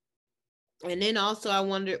 And then also, I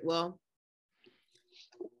wondered, well,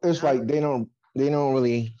 It's like they don't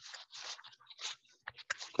really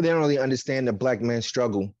understand the black man's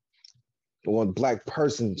struggle or black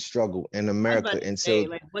person struggle in America. And so,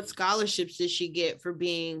 like, what scholarships did she get for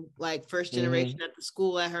being like first generation at the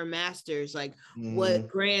school at her master's? Like, what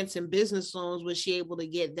grants and business loans was she able to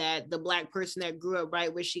get that the black person that grew up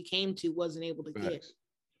right where she came to wasn't able to get?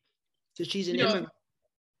 So she's an immigrant.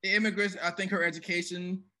 The immigrants, I think her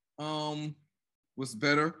education was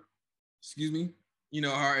better. Excuse me. You know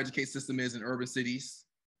how our education system is in urban cities.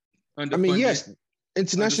 I mean, yes.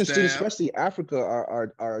 International students, especially Africa,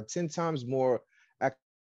 are 10 times more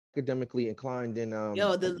academically inclined than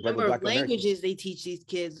the number of languages they teach these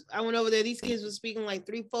kids. I went over there; these kids were speaking like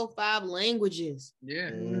 3, 4, 5 languages. Yeah,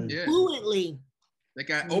 fluently. They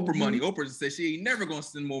got Oprah money. Oprah said she ain't never gonna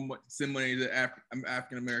send money to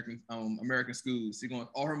African American American schools. She going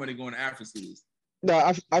all her money going to African schools.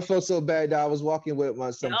 No, I felt so bad that I was walking with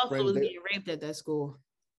some friends. Was getting raped at that school.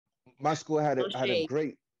 My school had a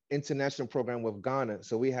great international program with Ghana.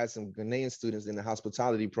 So we had some Ghanaian students in the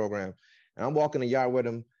hospitality program. And I'm walking the yard with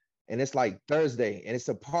them, and it's like Thursday, and it's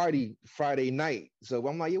a party Friday night. So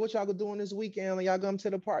I'm like, yeah, what y'all gonna do on this weekend? Like, y'all come to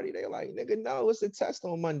the party? They're like, nigga, no, it's a test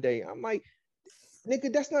on Monday. I'm like,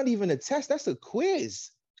 nigga, that's not even a test. That's a quiz.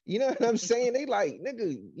 You know what I'm saying? They like,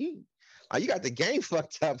 nigga, you got the game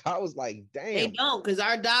fucked up. I was like, damn. They don't, because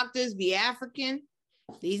our doctors be African.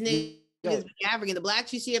 These niggas be African. The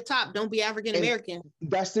blacks you see up top don't be African American.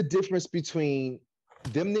 That's the difference between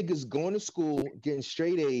them niggas going to school, getting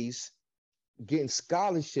straight A's, getting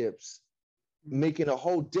scholarships, making a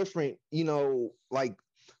whole different, like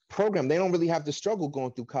program. They don't really have to struggle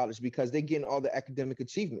going through college because they're getting all the academic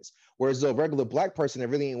achievements. Whereas a regular black person that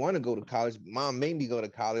really ain't want to go to college, mom made me go to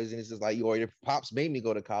college, and it's just like, or your pops made me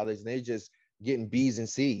go to college, and they're just getting B's and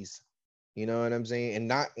C's. You know what I'm saying? And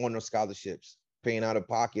not on those scholarships, paying out of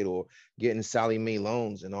pocket or getting Sally Mae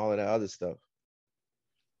loans and all of that other stuff.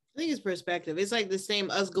 I think it's perspective. It's like the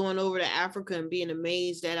same us going over to Africa and being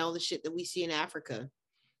amazed at all the shit that we see in Africa.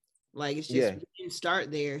 Like, it's just, we didn't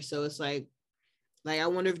start there. So it's like I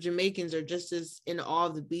wonder if Jamaicans are just as in awe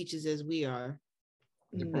of the beaches as we are.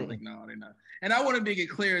 Like, no, they're not. And I want to make it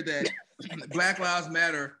clear that Black Lives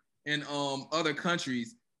Matter in other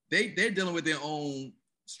countries, they're dealing with their own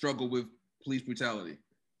struggle with police brutality.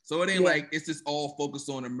 So it ain't like it's just all focused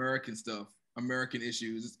on American stuff, American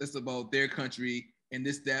issues. It's about their country and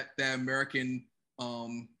that American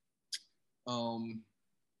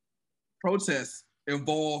protests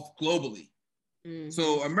evolve globally. Mm-hmm.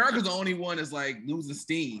 So America's the only one that's like losing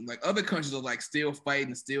steam. Like other countries are like still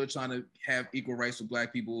fighting, still trying to have equal rights for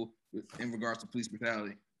Black people in regards to police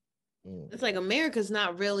brutality. It's like America's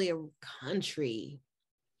not really a country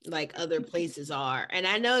like other places are. And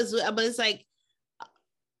I know but it's like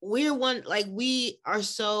we're one, like we are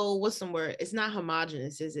so, what's the word? It's not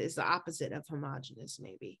homogenous, is it? It's the opposite of homogenous,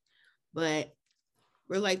 maybe. But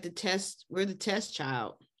we're like the test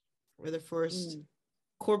child. We're the first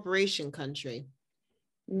corporation country.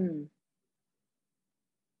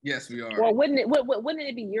 Yes, we are. Well, wouldn't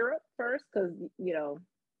it be Europe first? Because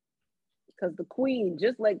the Queen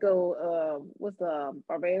just let go. What's the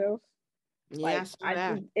Barbados? Yeah,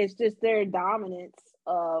 like, it's just their dominance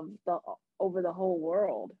over the whole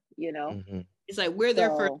world. It's like we're their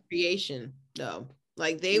first creation, though.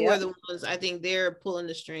 Like they were the ones. I think they're pulling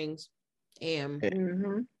the strings,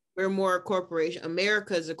 and we're more a corporation.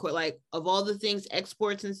 America's like of all the things,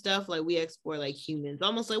 exports and stuff. Like we export like humans.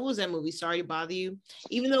 Almost like, what was that movie? Sorry to Bother You.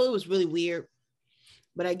 Even though it was really weird,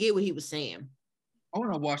 but I get what he was saying. I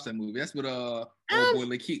want to watch that movie. That's with old boy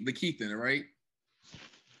Lakeith in it, right?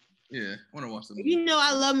 Yeah, I want to watch that movie.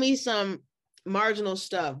 I love me some marginal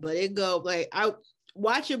stuff, but it go like I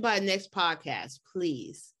watch it by next podcast,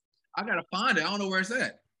 please. I gotta find it. I don't know where it's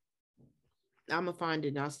at. I'm gonna find it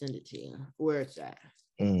and I'll send it to you where it's at.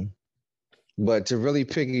 But to really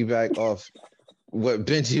piggyback off what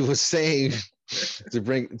Benji was saying, to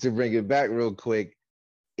bring it back real quick,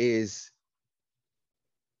 is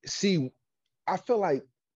I feel like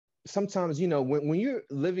sometimes, when you're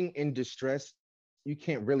living in distress, you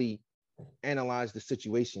can't really analyze the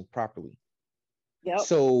situation properly. Yep.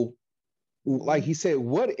 So, like he said,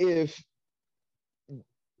 what if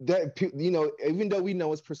that, even though we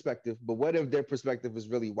know it's perspective, but what if their perspective is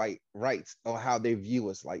really rights or how they view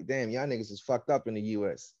us? Like, damn, y'all niggas is fucked up in the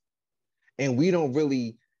US. And we don't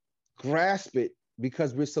really grasp it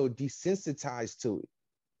because we're so desensitized to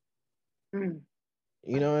it.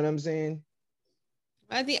 You know what I'm saying?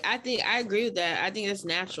 I think I agree with that. I think that's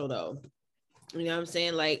natural though. You know what I'm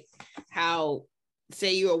saying? Like how,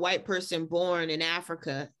 say you're a white person born in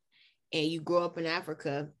Africa and you grow up in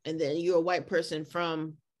Africa, and then you're a white person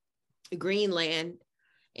from Greenland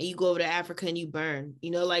and you go over to Africa and you burn. You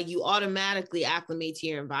know, like you automatically acclimate to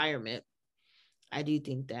your environment. I do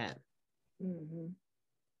think that. Mm-hmm.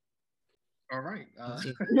 All right.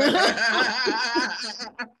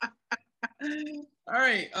 All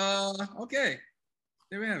right. Okay.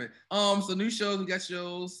 There we have it. So new shows. We got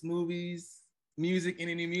shows, movies, music.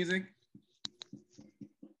 Any new music?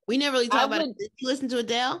 We never really talk about it. Did you listen to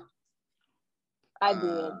Adele? I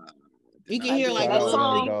did. You can hear like that a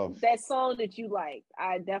song. That song that you like.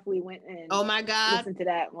 I definitely went and Oh my God, listened to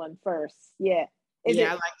that one first. Yeah. I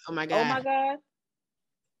like Oh My God. Oh my God.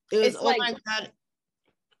 It was Oh My God.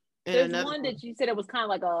 There's one that you said it was kind of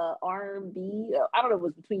like a R&B. I don't know if it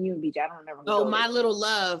was between you and BJ. I don't remember. Oh, My Little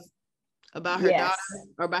Love, about her daughter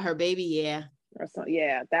or about her baby. Yeah. Or so,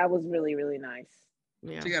 yeah, that was really, really nice.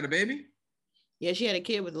 Yeah. She got a baby? Yeah, she had a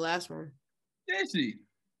kid with the last one. Did she?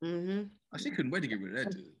 Mm-hmm. Oh, she couldn't wait to get rid of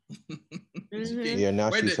that dude. Mm-hmm. Yeah,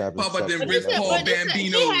 now she's having pop out them sex Rich with Paul that.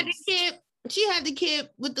 Bambinos. She had the kid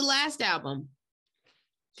with the last album.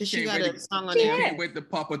 Because she got a song on there. there. She can't wait to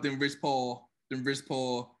pop out them Rich Paul.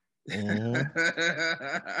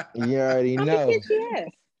 Mm-hmm. You already know. How many kids she has?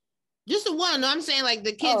 Just the one. No, I'm saying like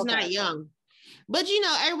the kid's not young. But you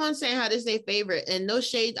know, everyone's saying how this is their favorite. And no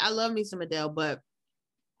shade, I love me some Adele, but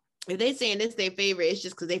if they saying this their favorite, it's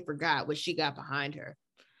just because they forgot what she got behind her.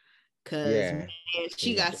 Because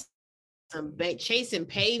she got some Chasing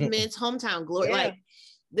Pavements, Hometown Glory. Like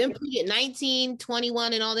them at 19,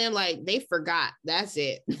 21 and all them, like they forgot. That's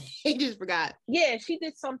it. They just forgot. Yeah, she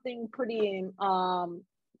did something pretty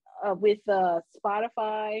with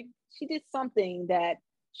Spotify. She did something that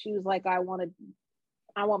she was like, I want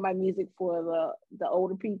my music for the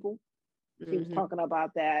older people. She was talking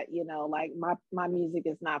about that, you know, like my music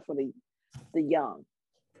is not for the young,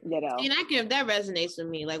 you know. And that resonates with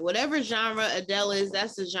me. Like whatever genre Adele is,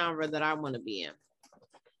 that's the genre that I want to be in.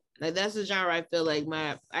 Like that's the genre I feel like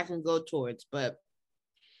I can go towards. But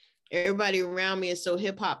everybody around me is so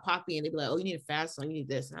hip hop poppy, and they be like, "Oh, you need a fast song, you need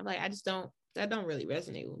this," and I'm like, that don't really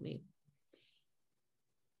resonate with me.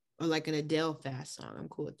 Or like an Adele fast song, I'm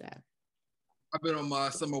cool with that. I've been on my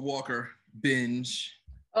Summer Walker binge.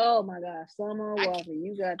 Oh my gosh, Summer Walker,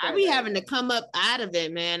 you got that. I be having to come up out of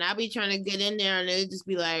it, man. I be trying to get in there, and it just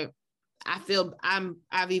be like, I feel I'm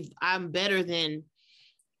better than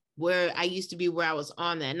where I used to be, where I was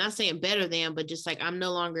on that. Not saying better than, but just like I'm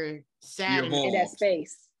no longer sad in that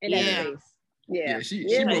space. Yeah. She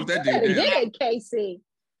broke that dude down. Get it, Casey.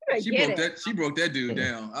 She broke that dude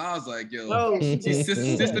down. I was like, yo, she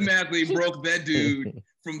systematically broke that dude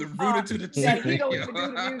from the rooter to the tip. He don't even do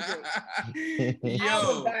the music. I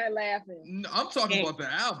was dying laughing. No, I'm talking about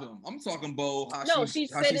the album. I'm talking about how she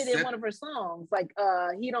said it in one of her songs. Like,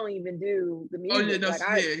 he don't even do the music. Oh yeah, no,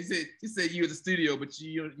 he said you at the studio, but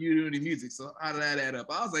you don't do the music. So how did that add up?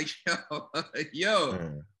 I was like,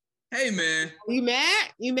 yo, hey man, you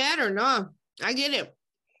mad or no? I get it.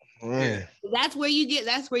 Yeah. That's where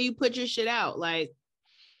you put your shit out. Like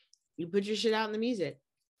you put your shit out in the music.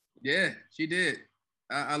 Yeah, she did.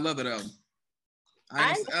 I love that album.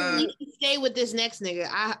 I stay with this next nigga.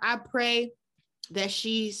 I pray that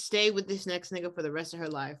she stay with this next nigga for the rest of her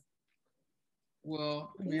life.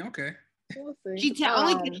 Well, I mean, okay. We'll see.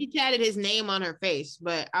 Only because she tatted his name on her face,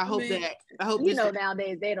 but I hope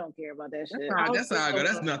nowadays they don't care about that shit. That's how I go.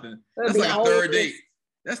 That's nothing. That's like a third date.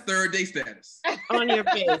 That's third date status. On your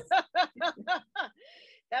face.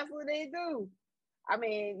 That's what they do. I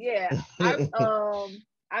mean, yeah.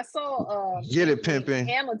 I saw Get it, pimping.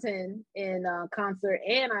 Hamilton in concert,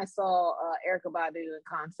 and I saw Erykah Badu in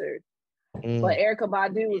concert. But Erykah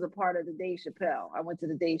Badu was a part of the Dave Chappelle. I went to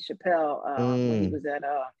the Dave Chappelle when he was at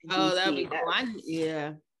that'd be cool.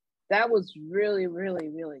 Yeah. That was really, really,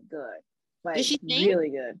 really good. Like, did she sing?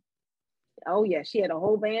 Really good. Oh yeah, she had a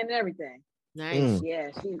whole band and everything. Nice.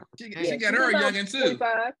 Yeah, she got her youngin' too.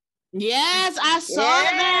 45. Yes, I saw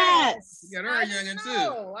that. She got her youngin'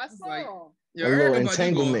 too. I saw. A little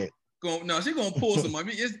entanglement. She's gonna pull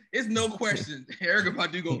somebody. It's no question. Erykah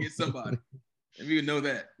Badu gonna get somebody. If you know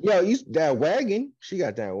that. Yo, that wagon. She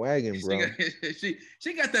got that wagon, bro. She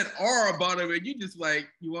got that aura about her. You just like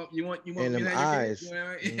you want. And them eyes.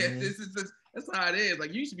 That's how it is.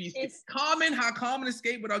 Like you should be Common. How Common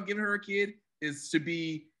escaped without giving her a kid should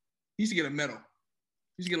be. He should get a medal.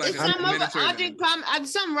 He should get like something wrong with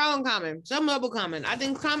Common. Some level Common. I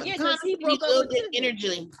think Common. Yeah, Common he broke little up dick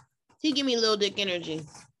energy. He give me little dick energy.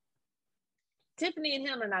 Tiffany and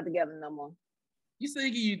him are not together no more. You say he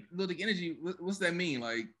give you little dick energy. What's that mean?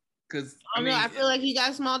 Like, because I feel like he got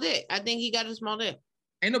a small dick. I think he got a small dick.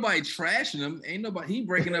 Ain't nobody trashing him. Ain't nobody. He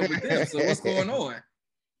breaking up with them. So what's going on?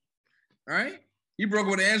 All right. He broke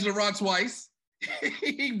with Angela Rock twice.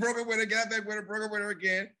 He broke up with her, got back with her, broke up with her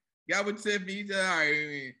again. Got with Tiffany. He said, all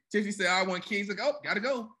right. Tiffany said, I want kids. Like, oh, gotta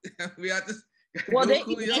go. We got this. Well, go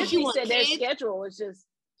Tiffany said their kids? schedule was just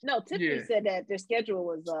Tiffany said that their schedule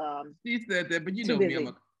was She said that, but you know busy.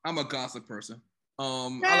 me, I'm a gossip person. I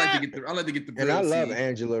like to get the And I love tea.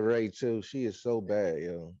 Angela Ray too. She is so bad,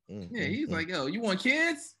 yo. Yeah, he's like, yo, you want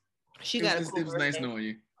kids? She It got was, a cool it was nice birthday. knowing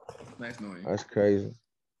you. Nice knowing you. That's crazy.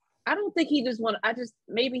 I don't think he just want.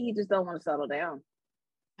 Maybe he just don't want to settle down.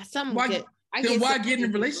 Something Why, good. then why get in a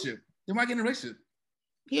relationship? Then why get in a relationship?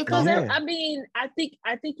 Because Yeah. I mean, I think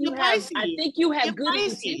You're you have. Pisces. I think you have You're good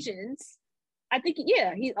Pisces. intentions. I think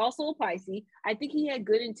he's also a Pisces. I think he had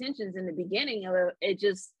good intentions in the beginning of it. It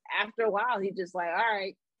just after a while he just like, all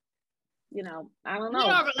right, I don't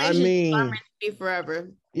know. I mean, are meant to be forever.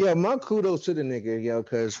 yeah, my kudos to the nigga, yo,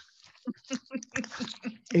 because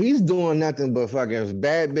he's doing nothing but fucking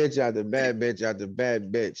bad bitch after bad bitch after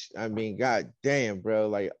bad bitch. I mean, god damn, bro,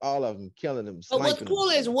 like all of them killing him. But what's sniping cool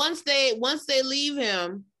him. is once they leave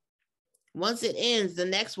him, once it ends, the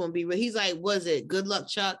next one be real. He's like, was it Good Luck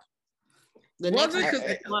Chuck? Was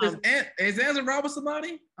it? Because is Angela Roberts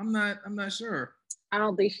somebody? I'm not sure. I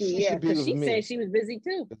don't think She should be because with she me. said she was busy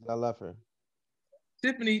too. I love her.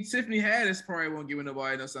 Tiffany Haddish probably won't give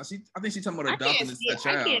nobody no son. I think she's talking about adopting a I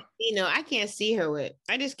child. I can't see her with.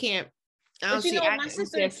 I just can't. I don't But see. my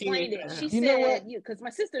sister explained it. She You know what? said, because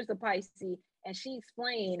my sister's a Pisces, and she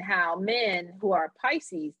explained how men who are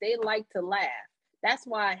Pisces, they like to laugh. That's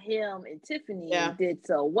why him and Tiffany did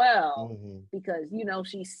so well, because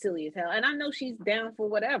she's silly as hell, and I know she's down for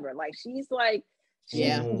whatever. Like she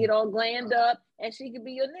can get all glammed up, and she could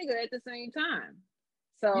be your nigga at the same time.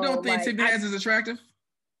 So you don't think Tiffany Haddish is attractive,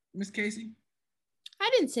 Miss Casey?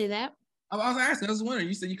 I didn't say that. I was asking. I was wondering.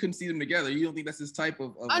 You said you couldn't see them together. You don't think that's his type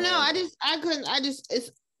of? Oh no, I couldn't.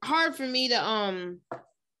 It's hard for me to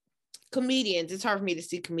comedians. It's hard for me to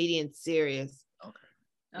see comedians serious. Okay.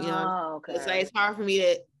 Okay. It's like it's hard for me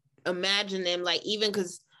to imagine them like even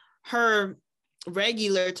because her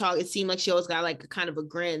regular talk, it seemed like she always got like a kind of a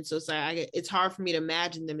grin. So it's like it's hard for me to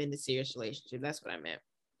imagine them in a serious relationship. That's what I meant.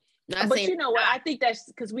 But you know what? I think that's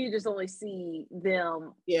because we just only see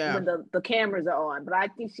them when the cameras are on. But I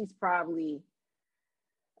think she's probably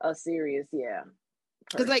a serious,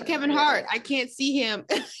 because like Kevin Hart, I can't see him.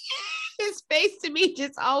 His face to me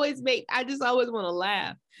I just always want to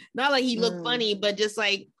laugh. Not like he looked funny, but just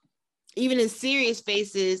like even his serious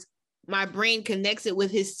faces, my brain connects it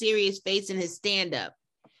with his serious face and his stand-up.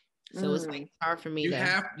 So it's like hard for me. You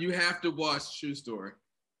have to watch True Story.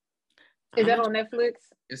 Is that on Netflix?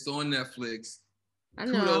 It's on Netflix. I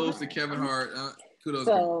know. Kudos to Kevin Hart. Kudos.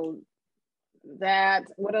 So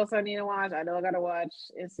what else I need to watch? I know I gotta watch.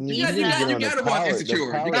 You gotta watch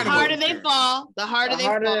Insecure. The Harder They Fall. The Harder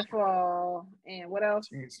They Fall. And what else?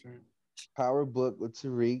 Power Book with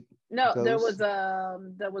Tariq. No, there was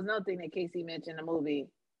another thing that Casey mentioned in the movie.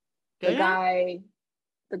 The guy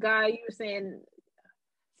you were saying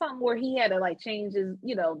something where he had to like change his,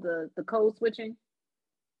 the code switching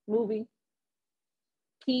movie.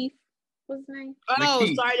 Keith, what's his name? Oh,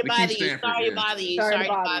 Lakeith. sorry to Lakeith bother you. Stanford, Sorry to bother you. Sorry to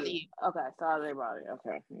bother you. Okay, sorry to bother you.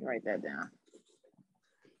 Okay, let me write that down.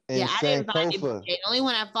 And I didn't find it. Sankofa. The only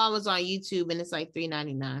one I found was on YouTube, and it's like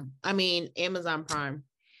 $3.99. I mean, Amazon Prime.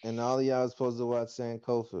 And all of y'all are supposed to watch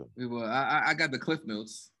Sankofa. Well, I got the cliff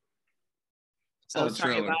notes. Sorry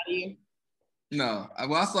to bother you. No, I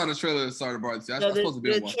saw the trailer. Sorry to bother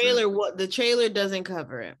you. The trailer doesn't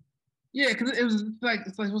cover it. Yeah, because it was like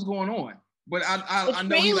what's going on. But I know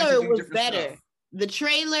the he likes trailer to do was different better. stuff. The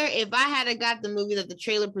trailer, if I had got the movie that the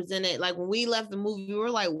trailer presented, like when we left the movie, we were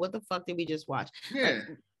like, "What the fuck did we just watch?" Yeah,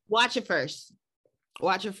 like, watch it first.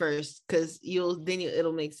 Watch it first, because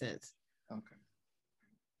it'll make sense. Okay,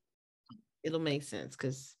 it'll make sense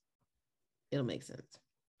because it'll make sense.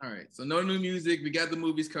 All right. So no new music. We got the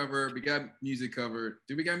movies covered. We got music covered.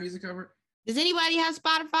 Do we got music covered? Does anybody have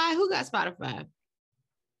Spotify? Who got Spotify?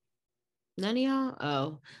 None of y'all?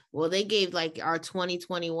 Oh, well, they gave like our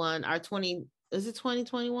 2021, is it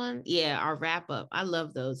 2021? Yeah, our wrap up. I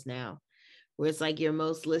love those now, where it's like your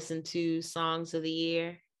most listened to songs of the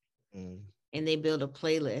year. And they build a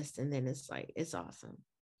playlist, and then it's like, it's awesome.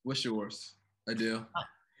 What's yours, Adele?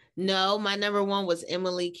 No, my number one was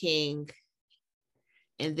Emily King.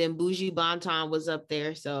 And then Bougie Bonton was up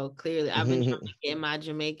there. So clearly I've been trying to get my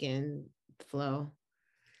Jamaican flow.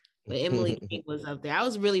 But Emily King was up there. I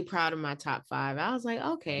was really proud of my top 5. I was like,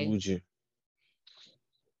 okay. Bougie.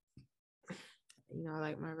 I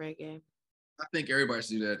like my reggae. I think everybody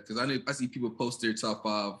should do that because I see people post their top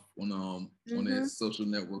 5 on their social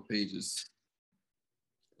network pages.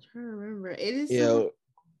 I'm trying to remember. It is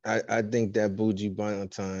I think that Bougie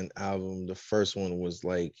Valentine album, the first one, was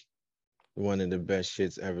like one of the best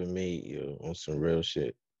shits ever made, yo, on some real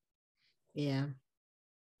shit. Yeah.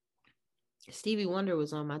 Stevie Wonder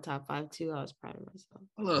was on my top 5 too. I was proud of myself.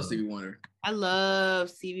 I love Stevie Wonder. I love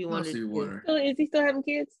Stevie I love Wonder. Stevie too. Wonder. So is he still having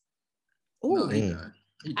kids? No, Ooh, he Mm. died.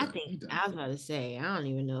 He I died. think He died. I was about to say, I don't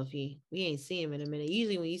even know if we ain't seen him in a minute.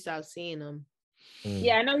 Usually when you stop seeing him,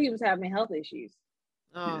 Yeah, I know he was having health issues.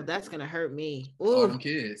 oh, Yeah. that's gonna hurt me. All Ooh, them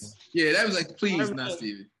kids. Yeah, that was like, please, Or not me.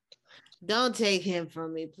 Stevie. don't take him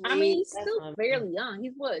from me, please. I mean, he's That's still my- fairly young.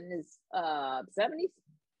 He's what, in his 70s?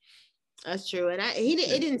 That's true, and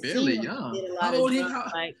it didn't Barely seem like young. he did a lot How of old he? drugs,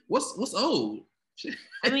 How, like what's old?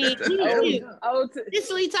 I mean, That's he- barely he- young. Oh,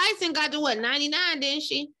 Cicely Tyson got to what 99, didn't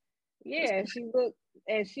she? yeah, she looked,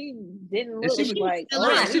 and she didn't And look she was like still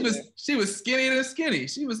old alive. either. She was skinny than skinny.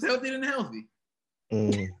 She was healthy than healthy.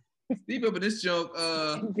 Mm. Deep up in this joke,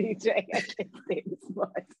 DJ, I can't say this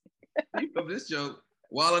much. deep up in this joke,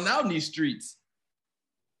 wilding out in these streets.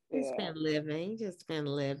 He's Yeah. been living. He just been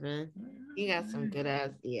living. He got some good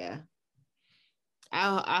ass. Yeah.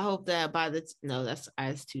 I hope that by the no, that's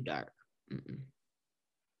eyes too dark.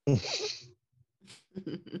 All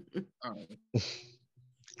right.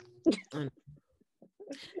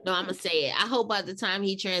 No, I'm gonna say it. I hope by the time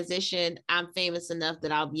he transitioned, I'm famous enough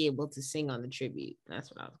that I'll be able to sing on the tribute.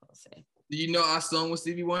 That's what I was gonna say. Do you know our song with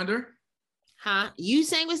Stevie Wonder? Huh? You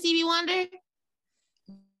sang with Stevie Wonder?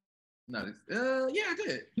 No, yeah, I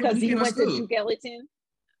did. Because he came to went to school. Duke Ellington.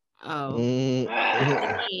 Oh.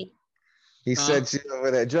 Mm. He said, "You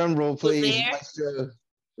over that drum roll, please." there? Maestro.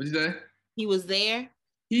 What'd you say? He was there?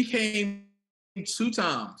 He came 2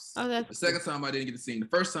 times. Oh, that's The second time I didn't get to see him. The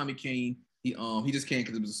first time he came, he just came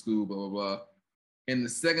because it was a school, blah blah blah. And the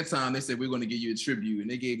second time they said we're going to give you a tribute, and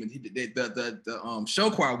they gave me the show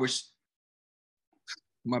choir, which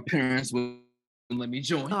my parents wouldn't let me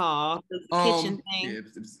join. Oh, the kitchen thing. Yeah,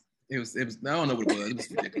 it was I don't know what it was. It was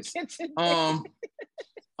ridiculous.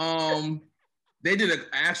 They did an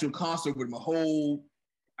actual concert with him, a whole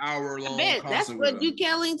hour-long concert. That's with what him. Duke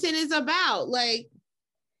Ellington is about. Like,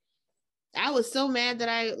 I was so mad that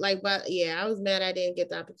I was mad I didn't get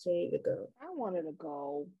the opportunity to go. I wanted to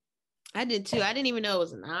go. I did too. I didn't even know it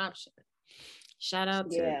was an option. Shout out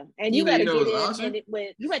to Yeah, and You you got to didn't know it was get in, awesome? and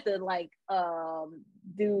you had to like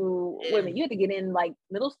do. Wait a minute, you had to get in like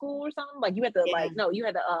middle school or something. Like you had to Yeah. you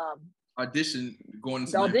had to Audition going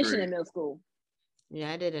into the ninth audition grade. in middle school. Yeah,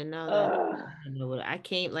 I didn't know that. Ugh. I didn't know what I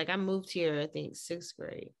came I moved here, I think 6th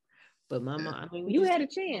grade. But my mom, I mean, You had a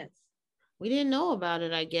chance. we didn't know about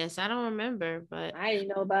it, I guess. I don't remember, but I didn't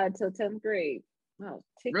know about it till 10th grade. I was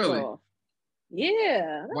ticked Really? off.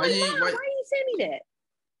 Yeah. I'm Why like, you- Mom, why- why you send me that?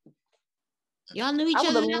 y'all knew each I would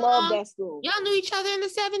other. have that loved long? that school. Y'all knew each other in the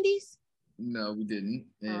 70s? No, we didn't.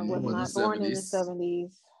 I And was it not was the born in the 70s.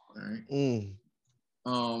 70s. All right. Mm.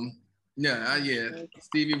 Yeah.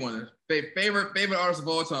 Stevie Wonder. Favorite artist of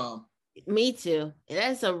all time. Me too.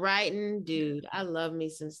 That's a writing dude. I love me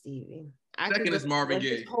some Stevie. I could Second is listen Marvin to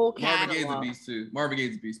his Gaye. whole Marvin Gaye's a catalog. beast too. Marvin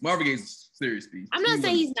Gaye's a beast. Marvin Gaye's a serious beast. I'm not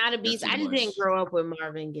saying he's not a beast. That's I too just didn't much. grow up with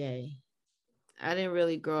Marvin Gaye. I didn't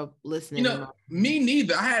really grow up listening. You to know, Marvin. me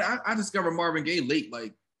neither. I discovered Marvin Gaye late,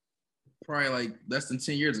 like probably like less than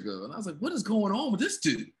 10 years ago. And I was like, what is going on with this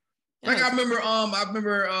dude? Like Yeah. I remember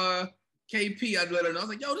KP, I'd let her know. I was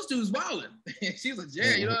like, yo, this dude's wilding. She was like,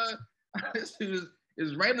 yeah, you know, this dude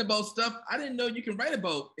is writing about stuff I didn't know you can write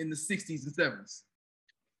about in the 60s and 70s.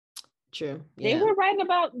 True. They Yeah. were writing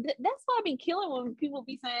about, that's why I be killing when people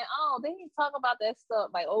be saying, oh, they didn't talk about that stuff,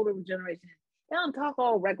 like older generation. They don't talk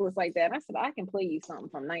all reckless like that. And I said, I can play you something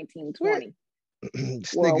from 1920.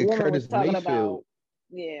 This Where a nigga woman Curtis was talking Mayfield. about,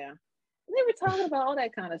 yeah. They were talking about all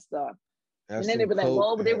that kind of stuff. Have And then they some were like, coke,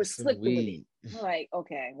 well, they have were some slick with it. weed. I'm like,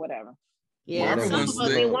 okay, whatever. Yeah, Marvin some was of us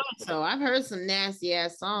they sick. weren't so. I've heard some nasty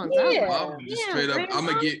ass songs. I was Yeah. like, Marvin just yeah, straight up, Grandma.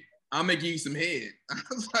 I'm gonna give you some head. I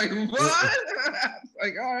was like, what?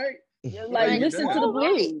 Like, all right. Like, Right, listen to the all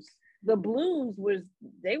right. blues. The blues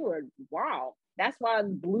they were wild. That's why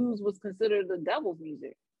blues was considered the devil's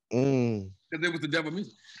music. Mm. Because it was the devil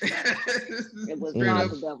music. It was Mm. not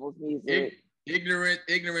the devil's music.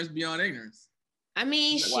 Ignorance beyond ignorance. I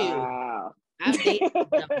mean, shoot. Wow. I dated them.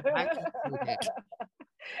 I can see that.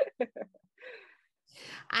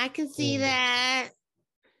 I can see that.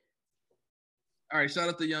 All right, shout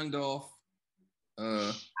out to Young Dolph.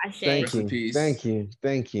 I say. Thank Rest in you. peace. Thank you.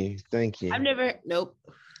 Thank you. Thank you. I've never. Nope.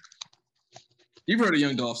 You've heard a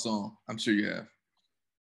Young Dolph song. I'm sure you have.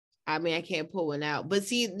 I mean, I can't pull one out. But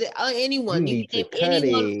see, anyone You you need can to name cut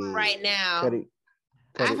anyone it. from right now. Cut it.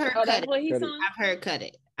 Cut I've it. heard Oh, cut that's it. what he Cut it. sung? I've heard cut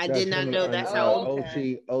it. I did not know that's how old.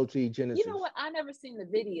 OT Genesis. You know what? I never seen the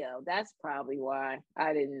video. That's probably why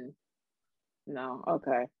I didn't know.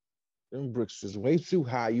 Okay. Them bricks is way too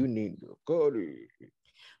high. You need to go to.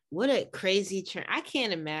 What a crazy trend. I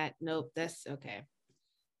can't imagine. Nope, that's okay.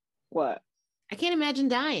 What? I can't imagine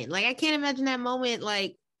dying. Like, I can't imagine that moment,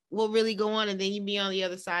 like, will really go on and then you be on the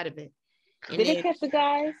other side of it. And Did they catch the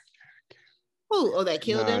guys? Who? Oh, that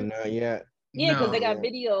killed him? Not yet. Yeah, because No. they got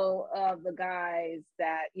video of the guys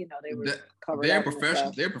that, they were covered They're up and professionals.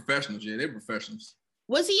 stuff. They're professionals. Yeah, they're professionals.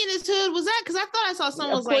 Was he in his hood? Was that? Because I thought I saw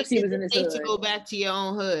someone was like, he was in his safe to hood. go back to your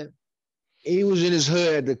own hood. He was in his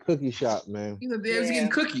hood at the cookie shop, man. He was getting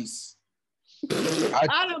cookies.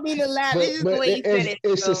 I don't mean to laugh. This is the way you said it.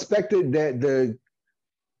 It's suspected that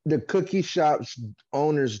the cookie shop's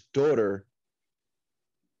owner's daughter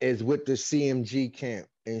is with the CMG camp,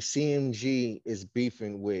 and CMG is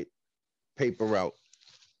beefing with Paper Route.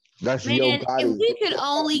 That's Man, Yo Gotti. if we could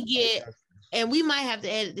only get, and we might have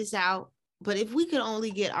to edit this out, but if we could only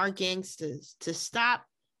get our gangsters to stop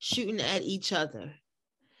shooting at each other,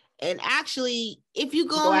 and actually, if you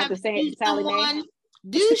go and have to shoot someone,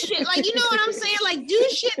 do shit like, you know what I'm saying? Like, do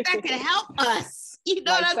shit that could help us. You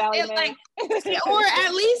know what I'm saying? Like, or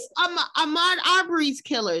at least Ahmaud Arbery's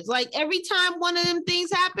killers. Like, every time one of them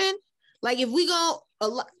things happen, like if we go,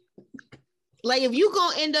 like if you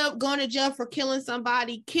gonna end up going to jail for killing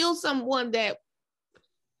somebody, kill someone that,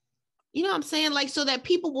 you know what I'm saying? Like, so that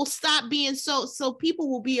people will stop being so people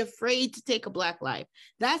will be afraid to take a Black life.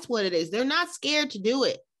 That's what it is. They're not scared to do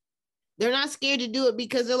it. They're not scared to do it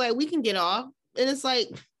because they're like, we can get off. And it's like,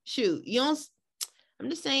 shoot, I'm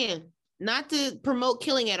just saying, not to promote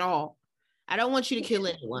killing at all. I don't want you to kill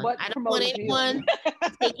anyone. I don't want anyone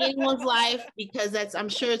to take anyone's life because I'm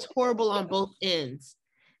sure it's horrible on both ends.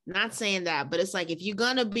 Not saying that, but it's like, if you're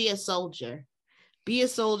going to be a soldier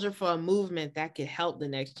for a movement that could help the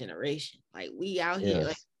next generation. Like, we out here,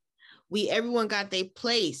 like everyone got their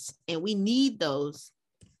place and we need those.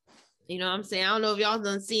 You know what I'm saying? I don't know if y'all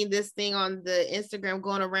done seen this thing on the Instagram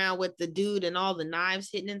going around with the dude and all the knives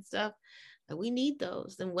hitting and stuff. Like, we need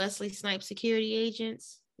those. Them Wesley Snipes security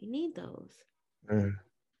agents. We need those.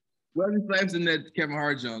 Wesley Snipes in that Kevin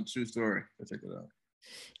Hart Jones, true story. Go check it out.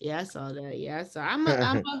 Yeah, I saw that. Yeah, I saw. I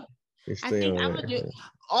think I'm gonna do.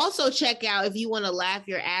 Also, check out if you want to laugh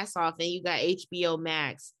your ass off and you got HBO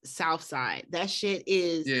Max, Southside. That shit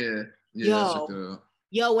is. Yeah.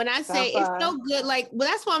 Yo, when I say it's so good, like, well,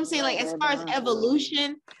 that's what I'm saying. Like, as far as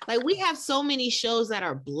evolution, like, we have so many shows that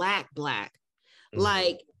are black,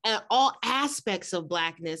 like at all aspects of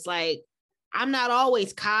Blackness. Like, I'm not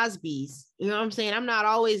always Cosby's, you know what I'm saying? I'm not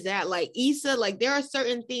always that. Like Issa, like, there are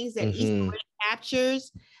certain things that Issa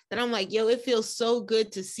captures that I'm like, yo, it feels so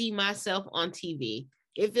good to see myself on TV.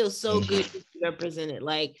 It feels so good to be represented,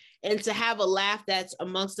 like, and to have a laugh that's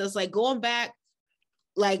amongst us, like going back,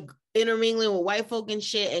 like intermingling with white folk and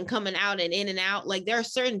shit and coming out and in and out. Like, there are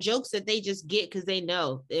certain jokes that they just get because they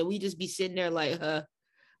know, and we just be sitting there like,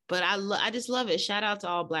 but I just love it. Shout out to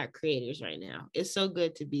all Black creators right now. It's so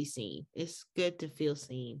good to be seen. It's good to feel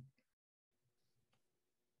seen.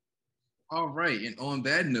 All right, and on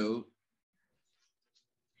that note,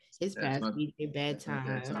 it's past BJ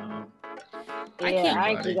bedtime. Yeah,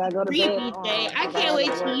 I actually gotta go to bed. BJ. I can't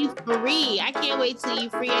wait till you free. I can't wait till you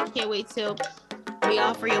free. I can't wait till we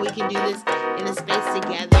all free and we can do this in a space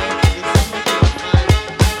together.